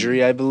an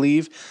injury, I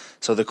believe.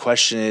 So the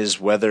question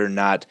is whether or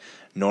not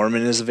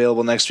Norman is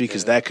available next week,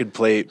 because that could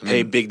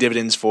pay big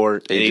dividends for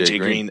AJ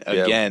Green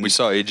again. Yeah, we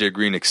saw AJ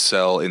Green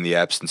excel in the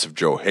absence of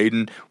Joe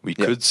Hayden. We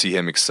could see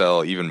him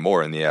excel even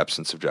more in the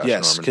absence of Josh Norman.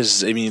 Yes,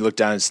 because you look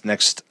down, it's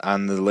next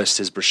on the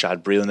list is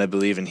Brashad Breeland, I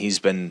believe, and he's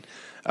been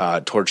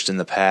torched in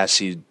the past.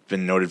 He's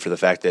been noted for the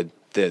fact that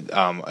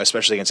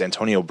especially against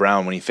Antonio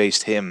Brown, when he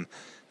faced him,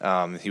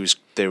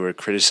 they were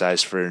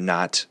criticized for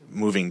not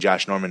moving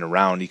Josh Norman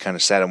around. He kind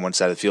of sat on one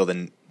side of the field,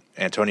 and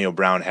Antonio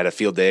Brown had a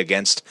field day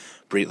against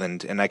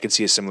Breitland, and I could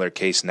see a similar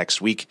case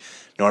next week.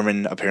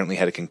 Norman apparently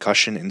had a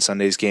concussion in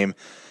Sunday's game,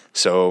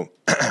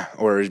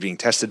 or is being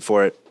tested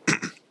for it.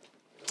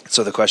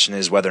 So the question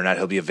is whether or not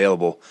he'll be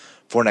available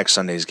for next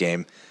Sunday's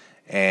game.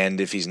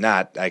 And if he's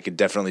not, I could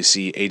definitely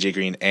see AJ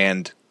Green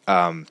and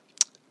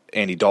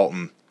Andy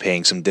Dalton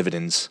paying some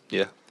dividends.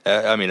 Yeah.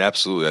 I mean,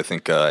 absolutely. I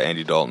think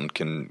Andy Dalton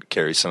can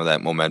carry some of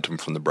that momentum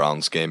from the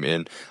Browns game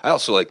in. I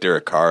also like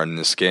Derek Carr in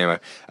this game.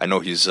 I know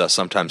he's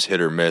sometimes hit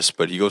or miss,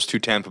 but he goes to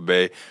Tampa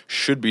Bay.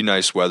 Should be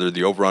nice weather.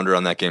 The over-under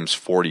on that game is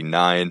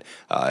 49.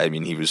 I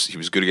mean, he was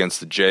good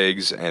against the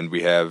Jags, and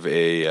we have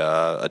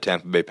a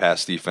Tampa Bay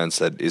pass defense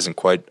that isn't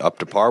quite up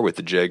to par with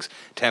the Jags.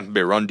 Tampa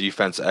Bay run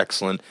defense,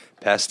 excellent.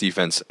 Pass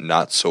defense,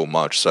 not so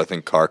much. So I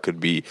think Carr could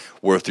be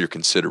worth your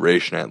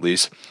consideration at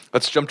least.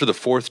 Let's jump to the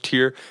fourth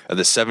tier of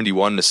the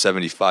 $7,100 to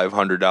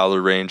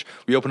 $7,500 range.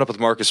 We open up with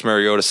Marcus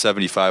Mariota,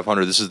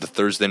 $7,500. This is the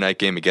Thursday night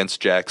game against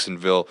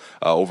Jacksonville,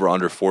 over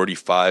under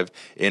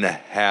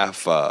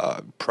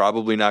 45.5.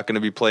 Probably not going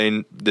to be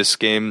playing this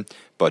game,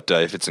 but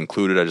if it's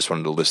included, I just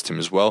wanted to list him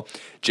as well.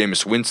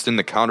 Jameis Winston,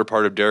 the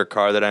counterpart of Derek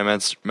Carr that I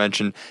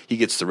mentioned, he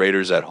gets the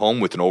Raiders at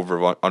home with an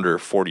over-under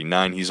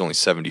 49. He's only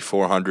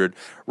 7,400.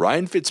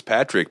 Ryan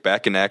Fitzpatrick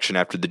back in action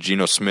after the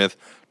Geno Smith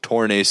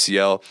torn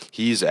ACL.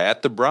 He's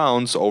at the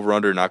Browns.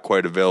 Over-under not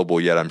quite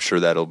available yet. I'm sure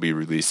that'll be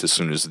released as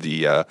soon as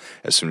the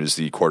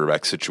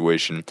quarterback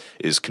situation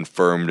is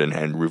confirmed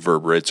and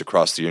reverberates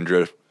across the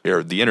internet,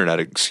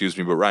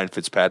 but Ryan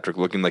Fitzpatrick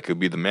looking like he'll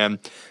be the man.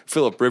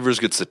 Phillip Rivers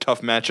gets the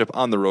tough matchup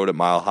on the road at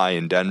Mile High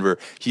in Denver.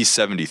 He's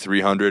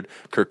 7,300.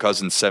 Kirk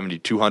Cousins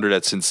 7,200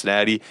 at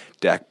Cincinnati.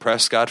 Dak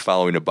Prescott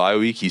following a bye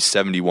week, he's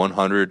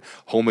 7,100.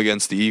 Home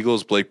against the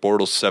Eagles, Blake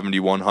Bortles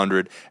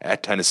 7,100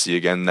 at Tennessee.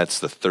 Again, that's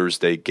the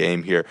Thursday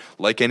game here.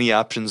 Like any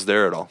options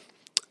there at all?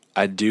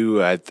 I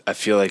do. I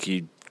feel like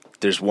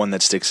there's one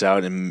that sticks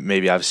out, and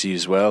maybe obviously you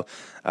as well.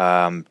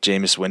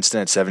 Jameis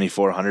Winston at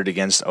 7,400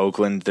 against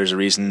Oakland. There's a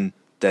reason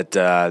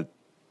that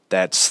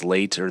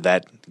slate or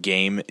that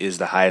game is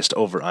the highest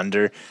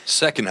over-under.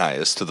 Second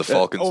highest to the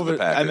Falcons and the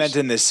Packers. I meant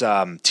in this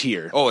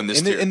tier. Oh, in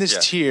this tier. In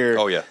this tier,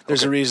 oh, yeah.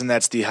 There's a reason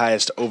that's the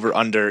highest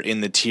over-under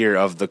in the tier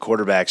of the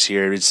quarterbacks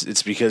here.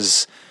 It's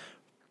because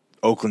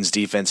Oakland's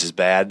defense is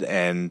bad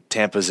and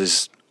Tampa's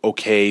is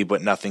okay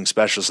but nothing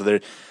special. So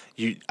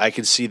I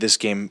could see this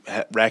game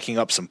racking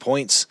up some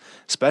points,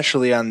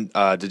 especially on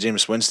the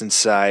Jameis Winston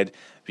side.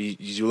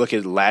 You look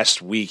at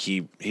last week,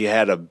 he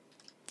had a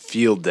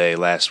field day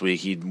last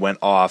week. He went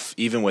off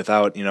even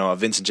without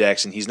Vincent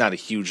Jackson. He's not a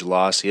huge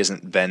loss. He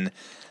hasn't been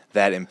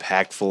that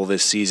impactful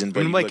this season.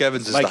 But Mike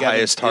Evans is the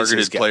highest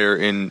targeted player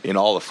in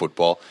all of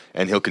football,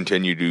 and he'll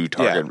continue to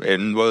target. Yeah.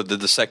 And whether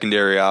the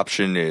secondary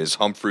option is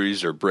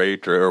Humphreys or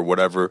Brait or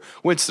whatever,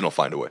 Winston will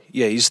find a way.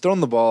 Yeah, he's thrown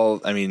the ball,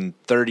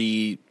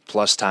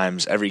 30-plus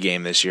times every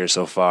game this year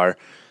so far,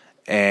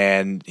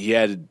 and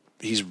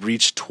he's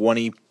reached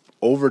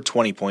over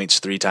 20 points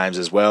 3 times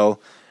as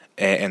well.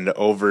 And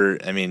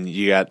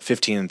you got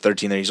 15 and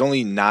 13 there. He's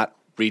only not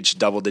reached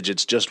double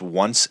digits just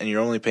once, and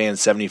you're only paying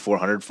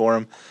 $7,400 for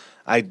him.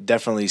 I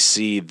definitely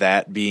see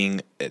that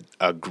being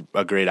a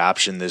great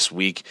option this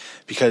week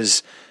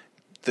because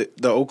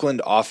the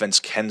Oakland offense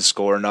can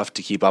score enough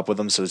to keep up with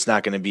them, so it's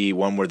not going to be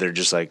one where they're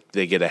just like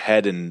they get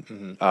ahead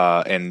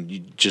and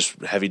just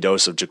heavy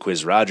dose of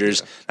Jacquizz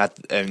Rodgers. Yeah.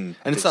 And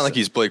it's not like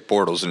he's Blake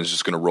Bortles and is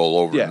just going to roll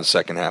over in the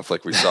second half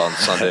like we saw on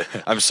Sunday.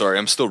 I'm sorry,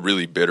 I'm still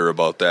really bitter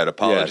about that.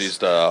 Apologies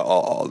to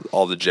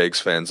all the Jags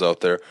fans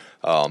out there.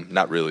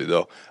 Not really,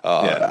 though.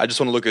 I just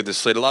want to look at this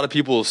slate. A lot of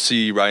people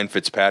see Ryan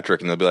Fitzpatrick,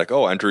 and they'll be like,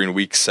 entering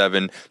Week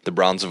 7, the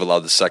Browns have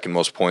allowed the second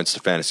most points to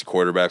fantasy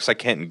quarterbacks. I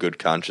can't in good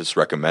conscience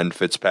recommend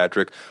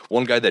Fitzpatrick.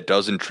 One guy that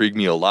does intrigue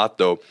me a lot,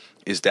 though,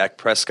 is Dak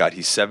Prescott.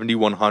 He's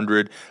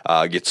 7,100,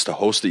 gets to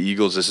host the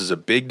Eagles. This is a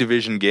big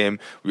division game.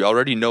 We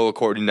already know,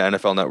 according to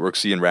NFL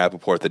Network's Ian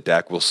Rappaport, that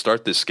Dak will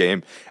start this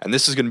game, and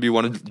this is going to be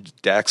one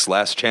of Dak's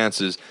last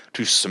chances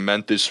to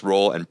cement this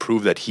role and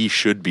prove that he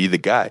should be the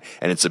guy.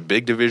 And it's a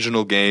big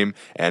divisional game,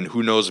 and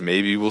who knows,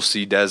 maybe we'll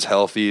see Dez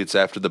healthy. It's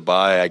after the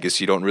bye. I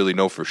guess you don't really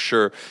know for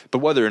sure. But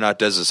whether or not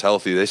Dez is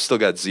healthy, they still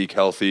got Zeke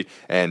healthy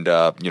and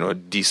a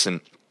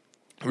decent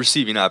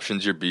receiving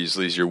options, your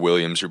Beasleys, your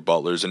Williams, your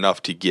Butlers,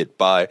 enough to get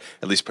by.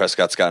 At least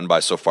Prescott's gotten by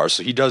so far.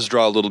 So he does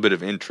draw a little bit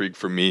of intrigue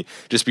for me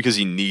just because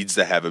he needs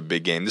to have a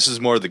big game. This is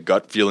more the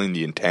gut feeling,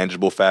 the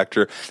intangible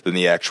factor than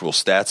the actual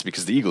stats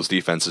because the Eagles'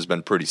 defense has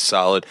been pretty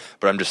solid.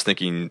 But I'm just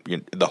thinking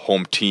the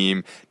home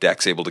team,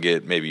 Dak's able to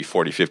get maybe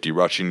 40, 50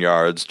 rushing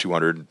yards,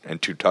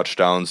 202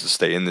 touchdowns to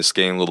stay in this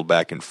game, a little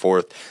back and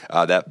forth.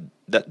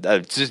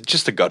 That's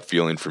just a gut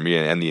feeling for me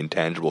and the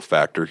intangible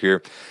factor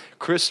here.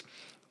 Chris,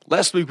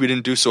 last week we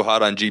didn't do so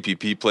hot on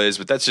GPP plays,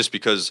 but that's just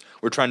because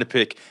we're trying to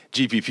pick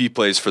GPP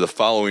plays for the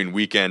following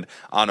weekend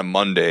on a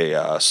Monday.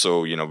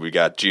 So we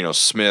got Geno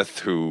Smith,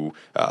 who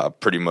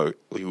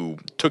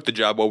took the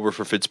job over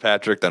for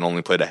Fitzpatrick, then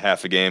only played a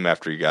half a game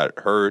after he got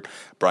hurt.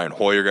 Brian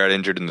Hoyer got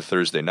injured in the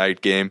Thursday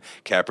night game.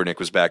 Kaepernick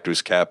was back to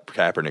his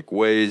Kaepernick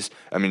ways.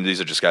 I mean, these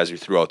are just guys we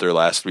threw out there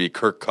last week.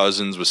 Kirk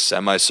Cousins was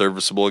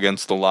semi-serviceable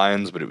against the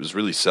Lions, but it was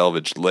really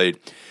salvaged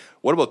late.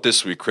 What about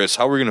this week, Chris?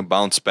 How are we going to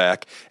bounce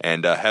back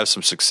and have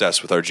some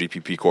success with our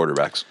GPP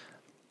quarterbacks?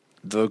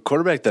 The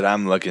quarterback that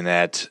I'm looking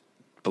at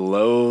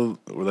we're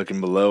looking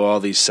below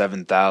all these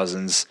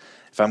 7,000s.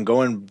 If I'm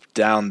going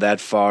down that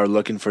far,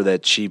 looking for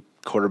that cheap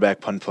quarterback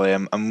punt play,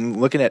 I'm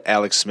looking at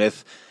Alex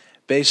Smith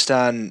based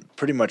on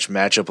pretty much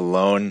matchup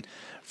alone.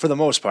 For the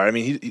most part, I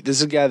mean, this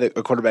is a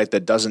quarterback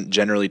that doesn't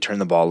generally turn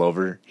the ball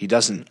over. He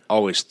doesn't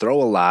always throw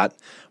a lot,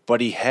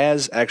 but he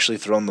has actually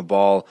thrown the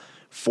ball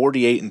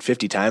 48 and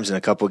 50 times in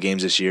a couple of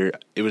games this year.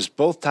 It was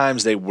both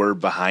times they were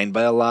behind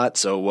by a lot.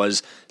 So it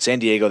was San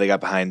Diego, they got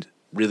behind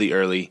really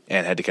early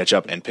and had to catch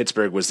up, and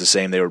Pittsburgh was the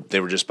same. They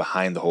were just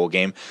behind the whole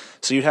game.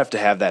 So you'd have to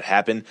have that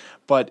happen.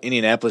 But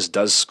Indianapolis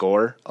does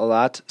score a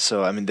lot.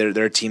 So I mean,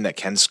 they're a team that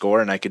can score,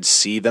 and I could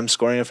see them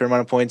scoring a fair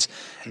amount of points.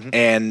 Mm-hmm.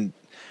 And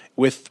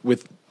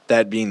with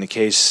that being the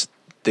case,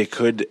 they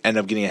could end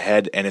up getting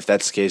ahead, and if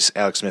that's the case,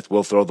 Alex Smith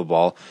will throw the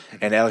ball.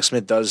 And Alex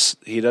Smith does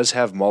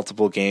have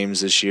multiple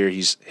games this year.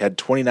 He's had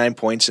 29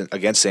 points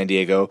against San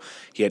Diego.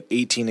 He had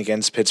 18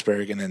 against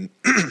Pittsburgh, and then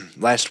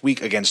last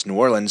week against New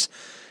Orleans,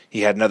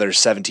 he had another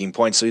 17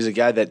 points. So he's a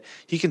guy that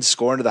he can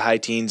score into the high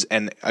teens,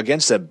 and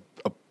against a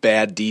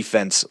bad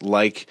defense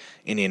like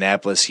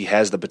Indianapolis, he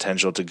has the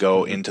potential to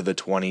go into the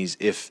 20s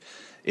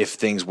if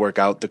things work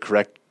out the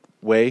correct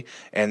way.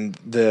 And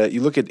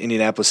you look at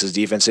Indianapolis's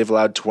defense, they've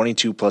allowed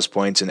 22 plus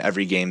points in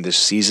every game this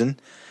season.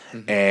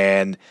 Mm-hmm.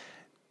 And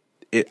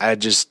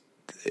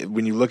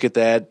when you look at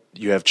that,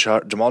 you have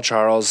Jamal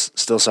Charles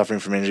still suffering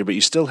from injury, but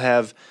you still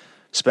have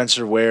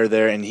Spencer Ware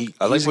there, and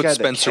I like what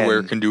Spencer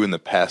Ware can do in the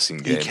passing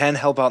game. He can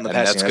help out in the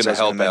passing game. That's going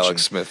to help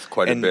Alex Smith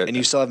quite a bit. And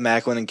you still have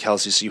Macklin and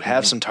Kelsey, so you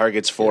have some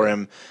targets for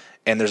him.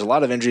 And there's a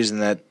lot of injuries in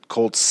that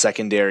Colts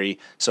secondary,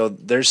 so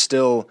there's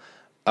still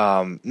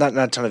not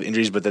a ton of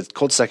injuries, but the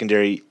Colts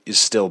secondary is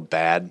still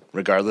bad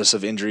regardless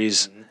of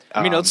injuries.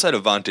 I mean, outside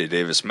of Vontae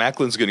Davis,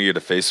 Macklin's going to get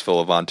a face full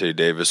of Vontae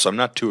Davis, so I'm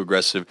not too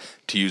aggressive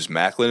to use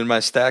Macklin in my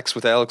stacks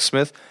with Alex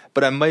Smith,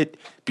 but I might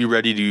be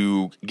ready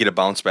to get a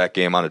bounce-back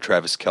game on a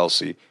Travis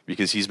Kelce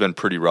because he's been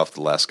pretty rough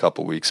the last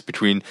couple weeks.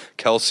 Between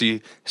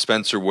Kelce,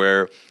 Spencer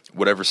Ware,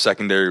 whatever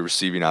secondary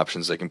receiving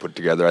options they can put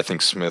together, I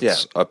think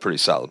Smith's a pretty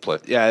solid play.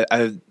 Yeah,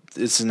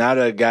 it's not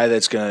a guy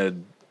that's going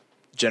to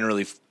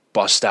generally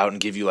bust out and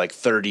give you like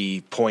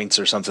 30 points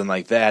or something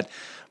like that.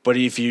 But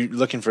if you're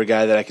looking for a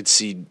guy that I could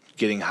see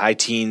getting high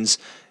teens,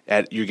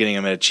 you're getting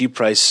him at a cheap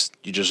price,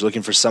 you're just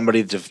looking for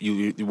somebody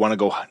you want to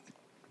go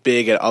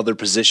big at other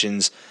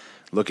positions.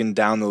 Looking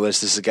down the list,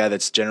 this is a guy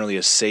that's generally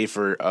a safe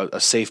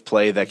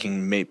play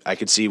that I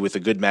could see with a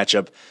good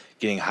matchup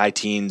getting high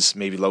teens,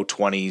 maybe low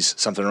 20s,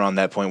 something around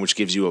that point, which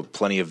gives you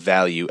plenty of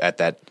value at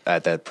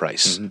that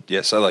price. Mm-hmm.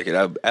 Yes, I like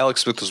it.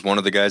 Alex Smith was one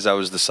of the guys I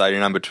was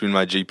deciding on between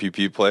my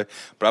GPP play,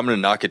 but I'm going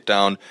to knock it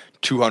down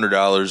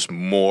 $200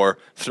 more.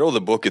 Throw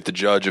the book at the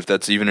judge if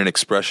that's even an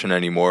expression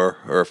anymore,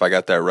 or if I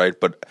got that right.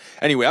 But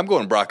anyway, I'm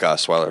going Brock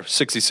Osweiler,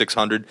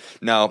 6,600.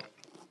 Now,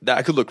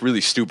 that could look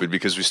really stupid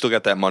because we still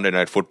got that Monday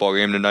Night Football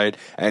game tonight,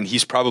 and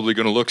he's probably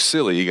going to look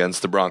silly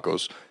against the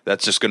Broncos.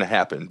 That's just going to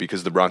happen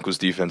because the Broncos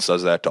defense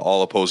does that to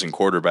all opposing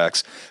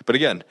quarterbacks. But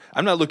again,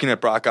 I'm not looking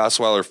at Brock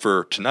Osweiler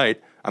for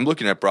tonight. I'm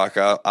looking at Brock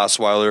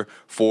Osweiler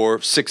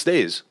for 6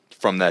 days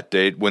from that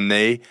date when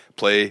they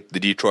play the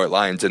Detroit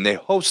Lions, and they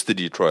host the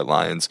Detroit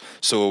Lions.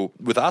 So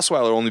with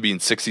Osweiler only being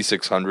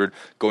 6,600,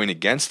 going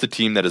against the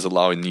team that is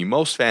allowing the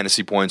most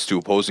fantasy points to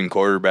opposing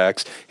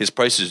quarterbacks, his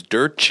price is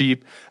dirt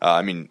cheap.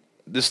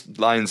 This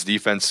Lions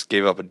defense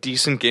gave up a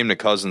decent game to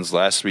Cousins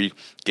last week,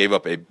 gave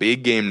up a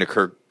big game to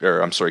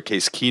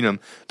Case Keenum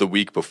the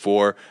week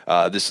before.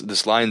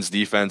 This Lions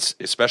defense,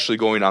 especially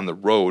going on the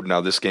road, now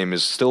this game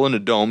is still in a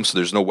dome, so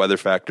there's no weather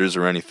factors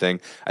or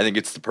anything. I think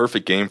it's the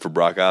perfect game for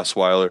Brock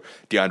Osweiler,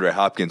 DeAndre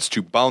Hopkins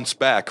to bounce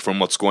back from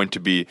what's going to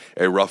be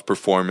a rough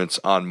performance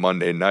on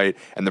Monday night,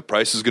 and the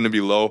price is going to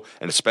be low,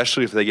 and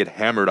especially if they get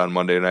hammered on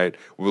Monday night,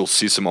 we'll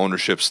see some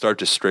ownership start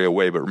to stray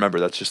away, but remember,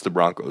 that's just the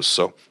Broncos,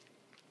 so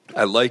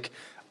I like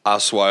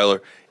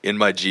Osweiler in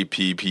my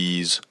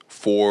GPPs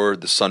for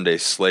the Sunday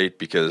slate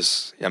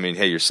because,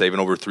 you're saving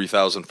over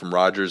 $3,000 from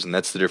Rodgers, and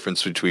that's the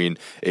difference between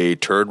a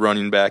turd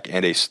running back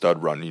and a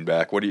stud running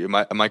back.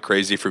 Am I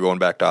crazy for going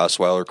back to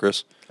Osweiler,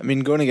 Chris?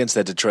 Going against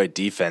that Detroit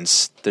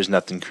defense, there's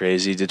nothing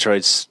crazy.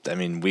 Detroit's,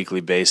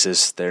 weekly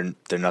basis, they're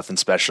nothing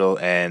special,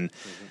 and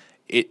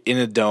in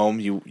a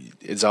dome,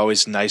 it's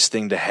always a nice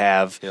thing to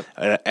have. Yep.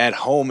 At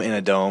home in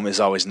a dome is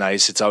always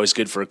nice. It's always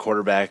good for a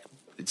quarterback.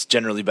 It's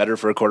generally better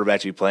for a quarterback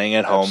to be playing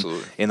at home.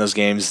 Absolutely. In those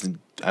games.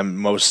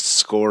 Most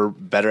score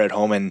better at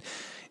home, and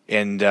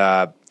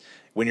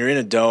when you're in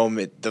a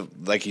dome,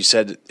 like you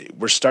said,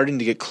 we're starting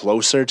to get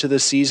closer to the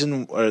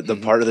season, or the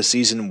part of the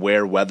season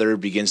where weather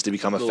begins to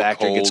become a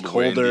factor. It gets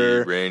colder,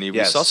 windy, rainy.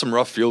 Yes. We saw some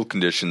rough field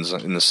conditions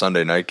in the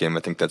Sunday night game. I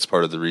think that's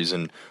part of the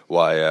reason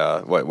why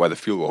the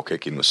field goal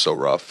kicking was so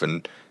rough,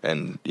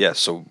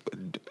 so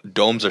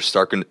domes are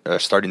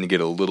starting to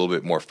get a little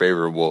bit more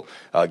favorable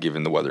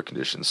given the weather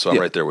conditions. So I'm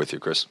right there with you,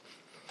 Chris.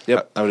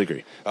 Yep, I would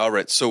agree. All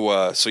right,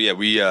 so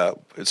we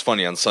it's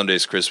funny on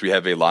Sundays, Chris. We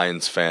have a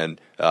Lions fan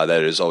that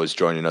is always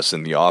joining us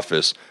in the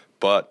office,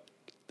 but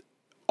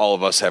all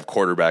of us have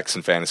quarterbacks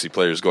and fantasy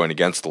players going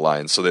against the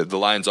Lions, so the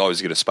Lions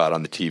always get a spot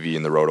on the TV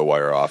in the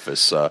RotoWire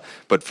office,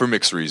 but for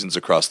mixed reasons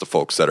across the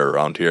folks that are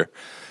around here.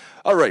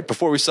 All right,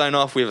 before we sign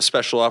off, we have a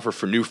special offer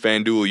for new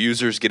FanDuel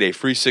users. Get a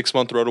free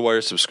 6-month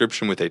RotoWire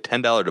subscription with a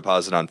 $10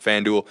 deposit on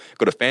FanDuel.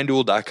 Go to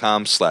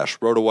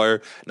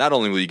FanDuel.com/RotoWire. Not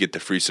only will you get the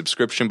free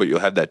subscription, but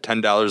you'll have that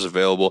 $10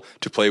 available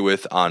to play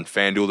with on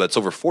FanDuel. That's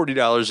over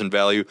 $40 in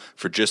value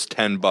for just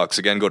 $10.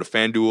 Again, go to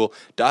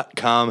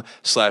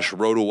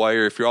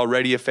FanDuel.com/RotoWire. If you're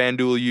already a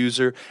FanDuel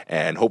user,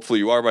 and hopefully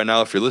you are by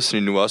now if you're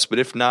listening to us, but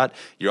if not,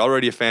 you're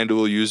already a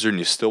FanDuel user and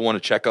you still want to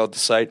check out the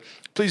site,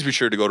 please be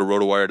sure to go to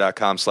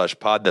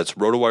rotowire.com/pod. That's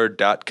rotowire.com/pod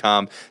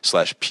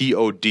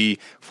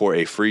for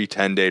a free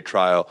 10-day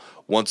trial.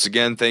 Once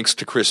again, thanks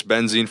to Chris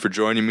Benzine for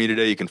joining me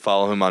today. You can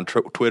follow him on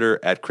Twitter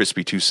at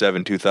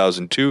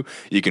Crispy272002.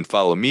 You can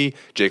follow me,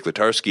 Jake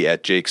Letarski,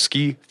 at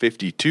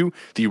JakeSki52.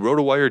 The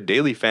RotoWire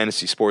Daily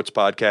Fantasy Sports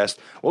Podcast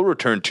will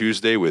return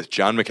Tuesday with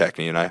John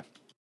McKechnie and I.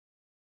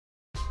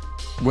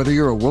 Whether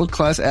you're a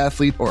world-class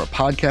athlete or a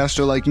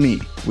podcaster like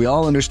me, we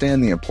all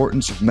understand the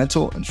importance of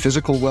mental and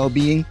physical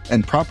well-being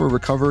and proper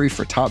recovery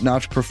for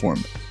top-notch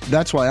performance.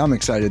 That's why I'm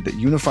excited that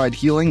Unified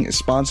Healing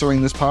is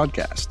sponsoring this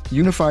podcast.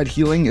 Unified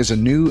Healing is a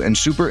new and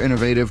super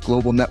innovative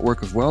global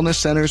network of wellness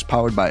centers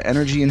powered by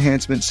Energy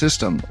Enhancement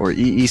System, or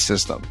EE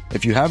System.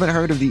 If you haven't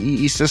heard of the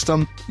EE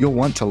System, you'll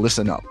want to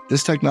listen up.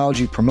 This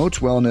technology promotes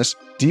wellness,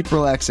 deep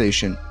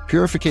relaxation,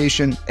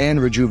 purification,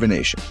 and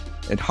rejuvenation.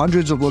 At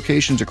hundreds of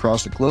locations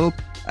across the globe,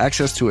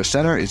 access to a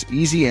center is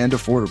easy and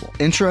affordable.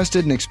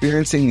 Interested in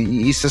experiencing the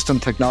EE System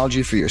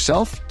technology for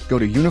yourself? Go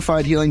to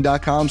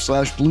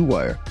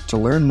unifiedhealing.com/bluewire to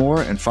learn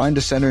more and find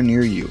a center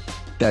near you.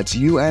 That's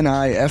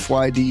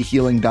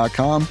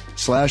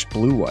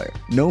unifydhealing.com/bluewire.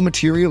 No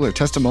material or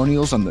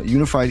testimonials on the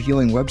Unified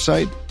Healing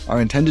website are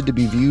intended to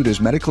be viewed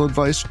as medical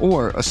advice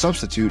or a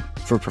substitute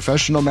for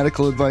professional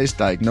medical advice,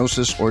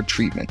 diagnosis, or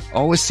treatment.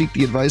 Always seek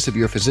the advice of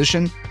your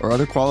physician or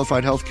other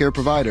qualified healthcare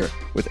provider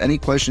with any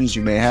questions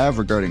you may have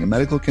regarding a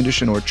medical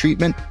condition or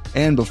treatment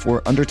and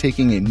before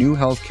undertaking a new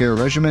healthcare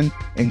regimen,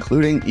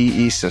 including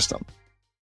EE System.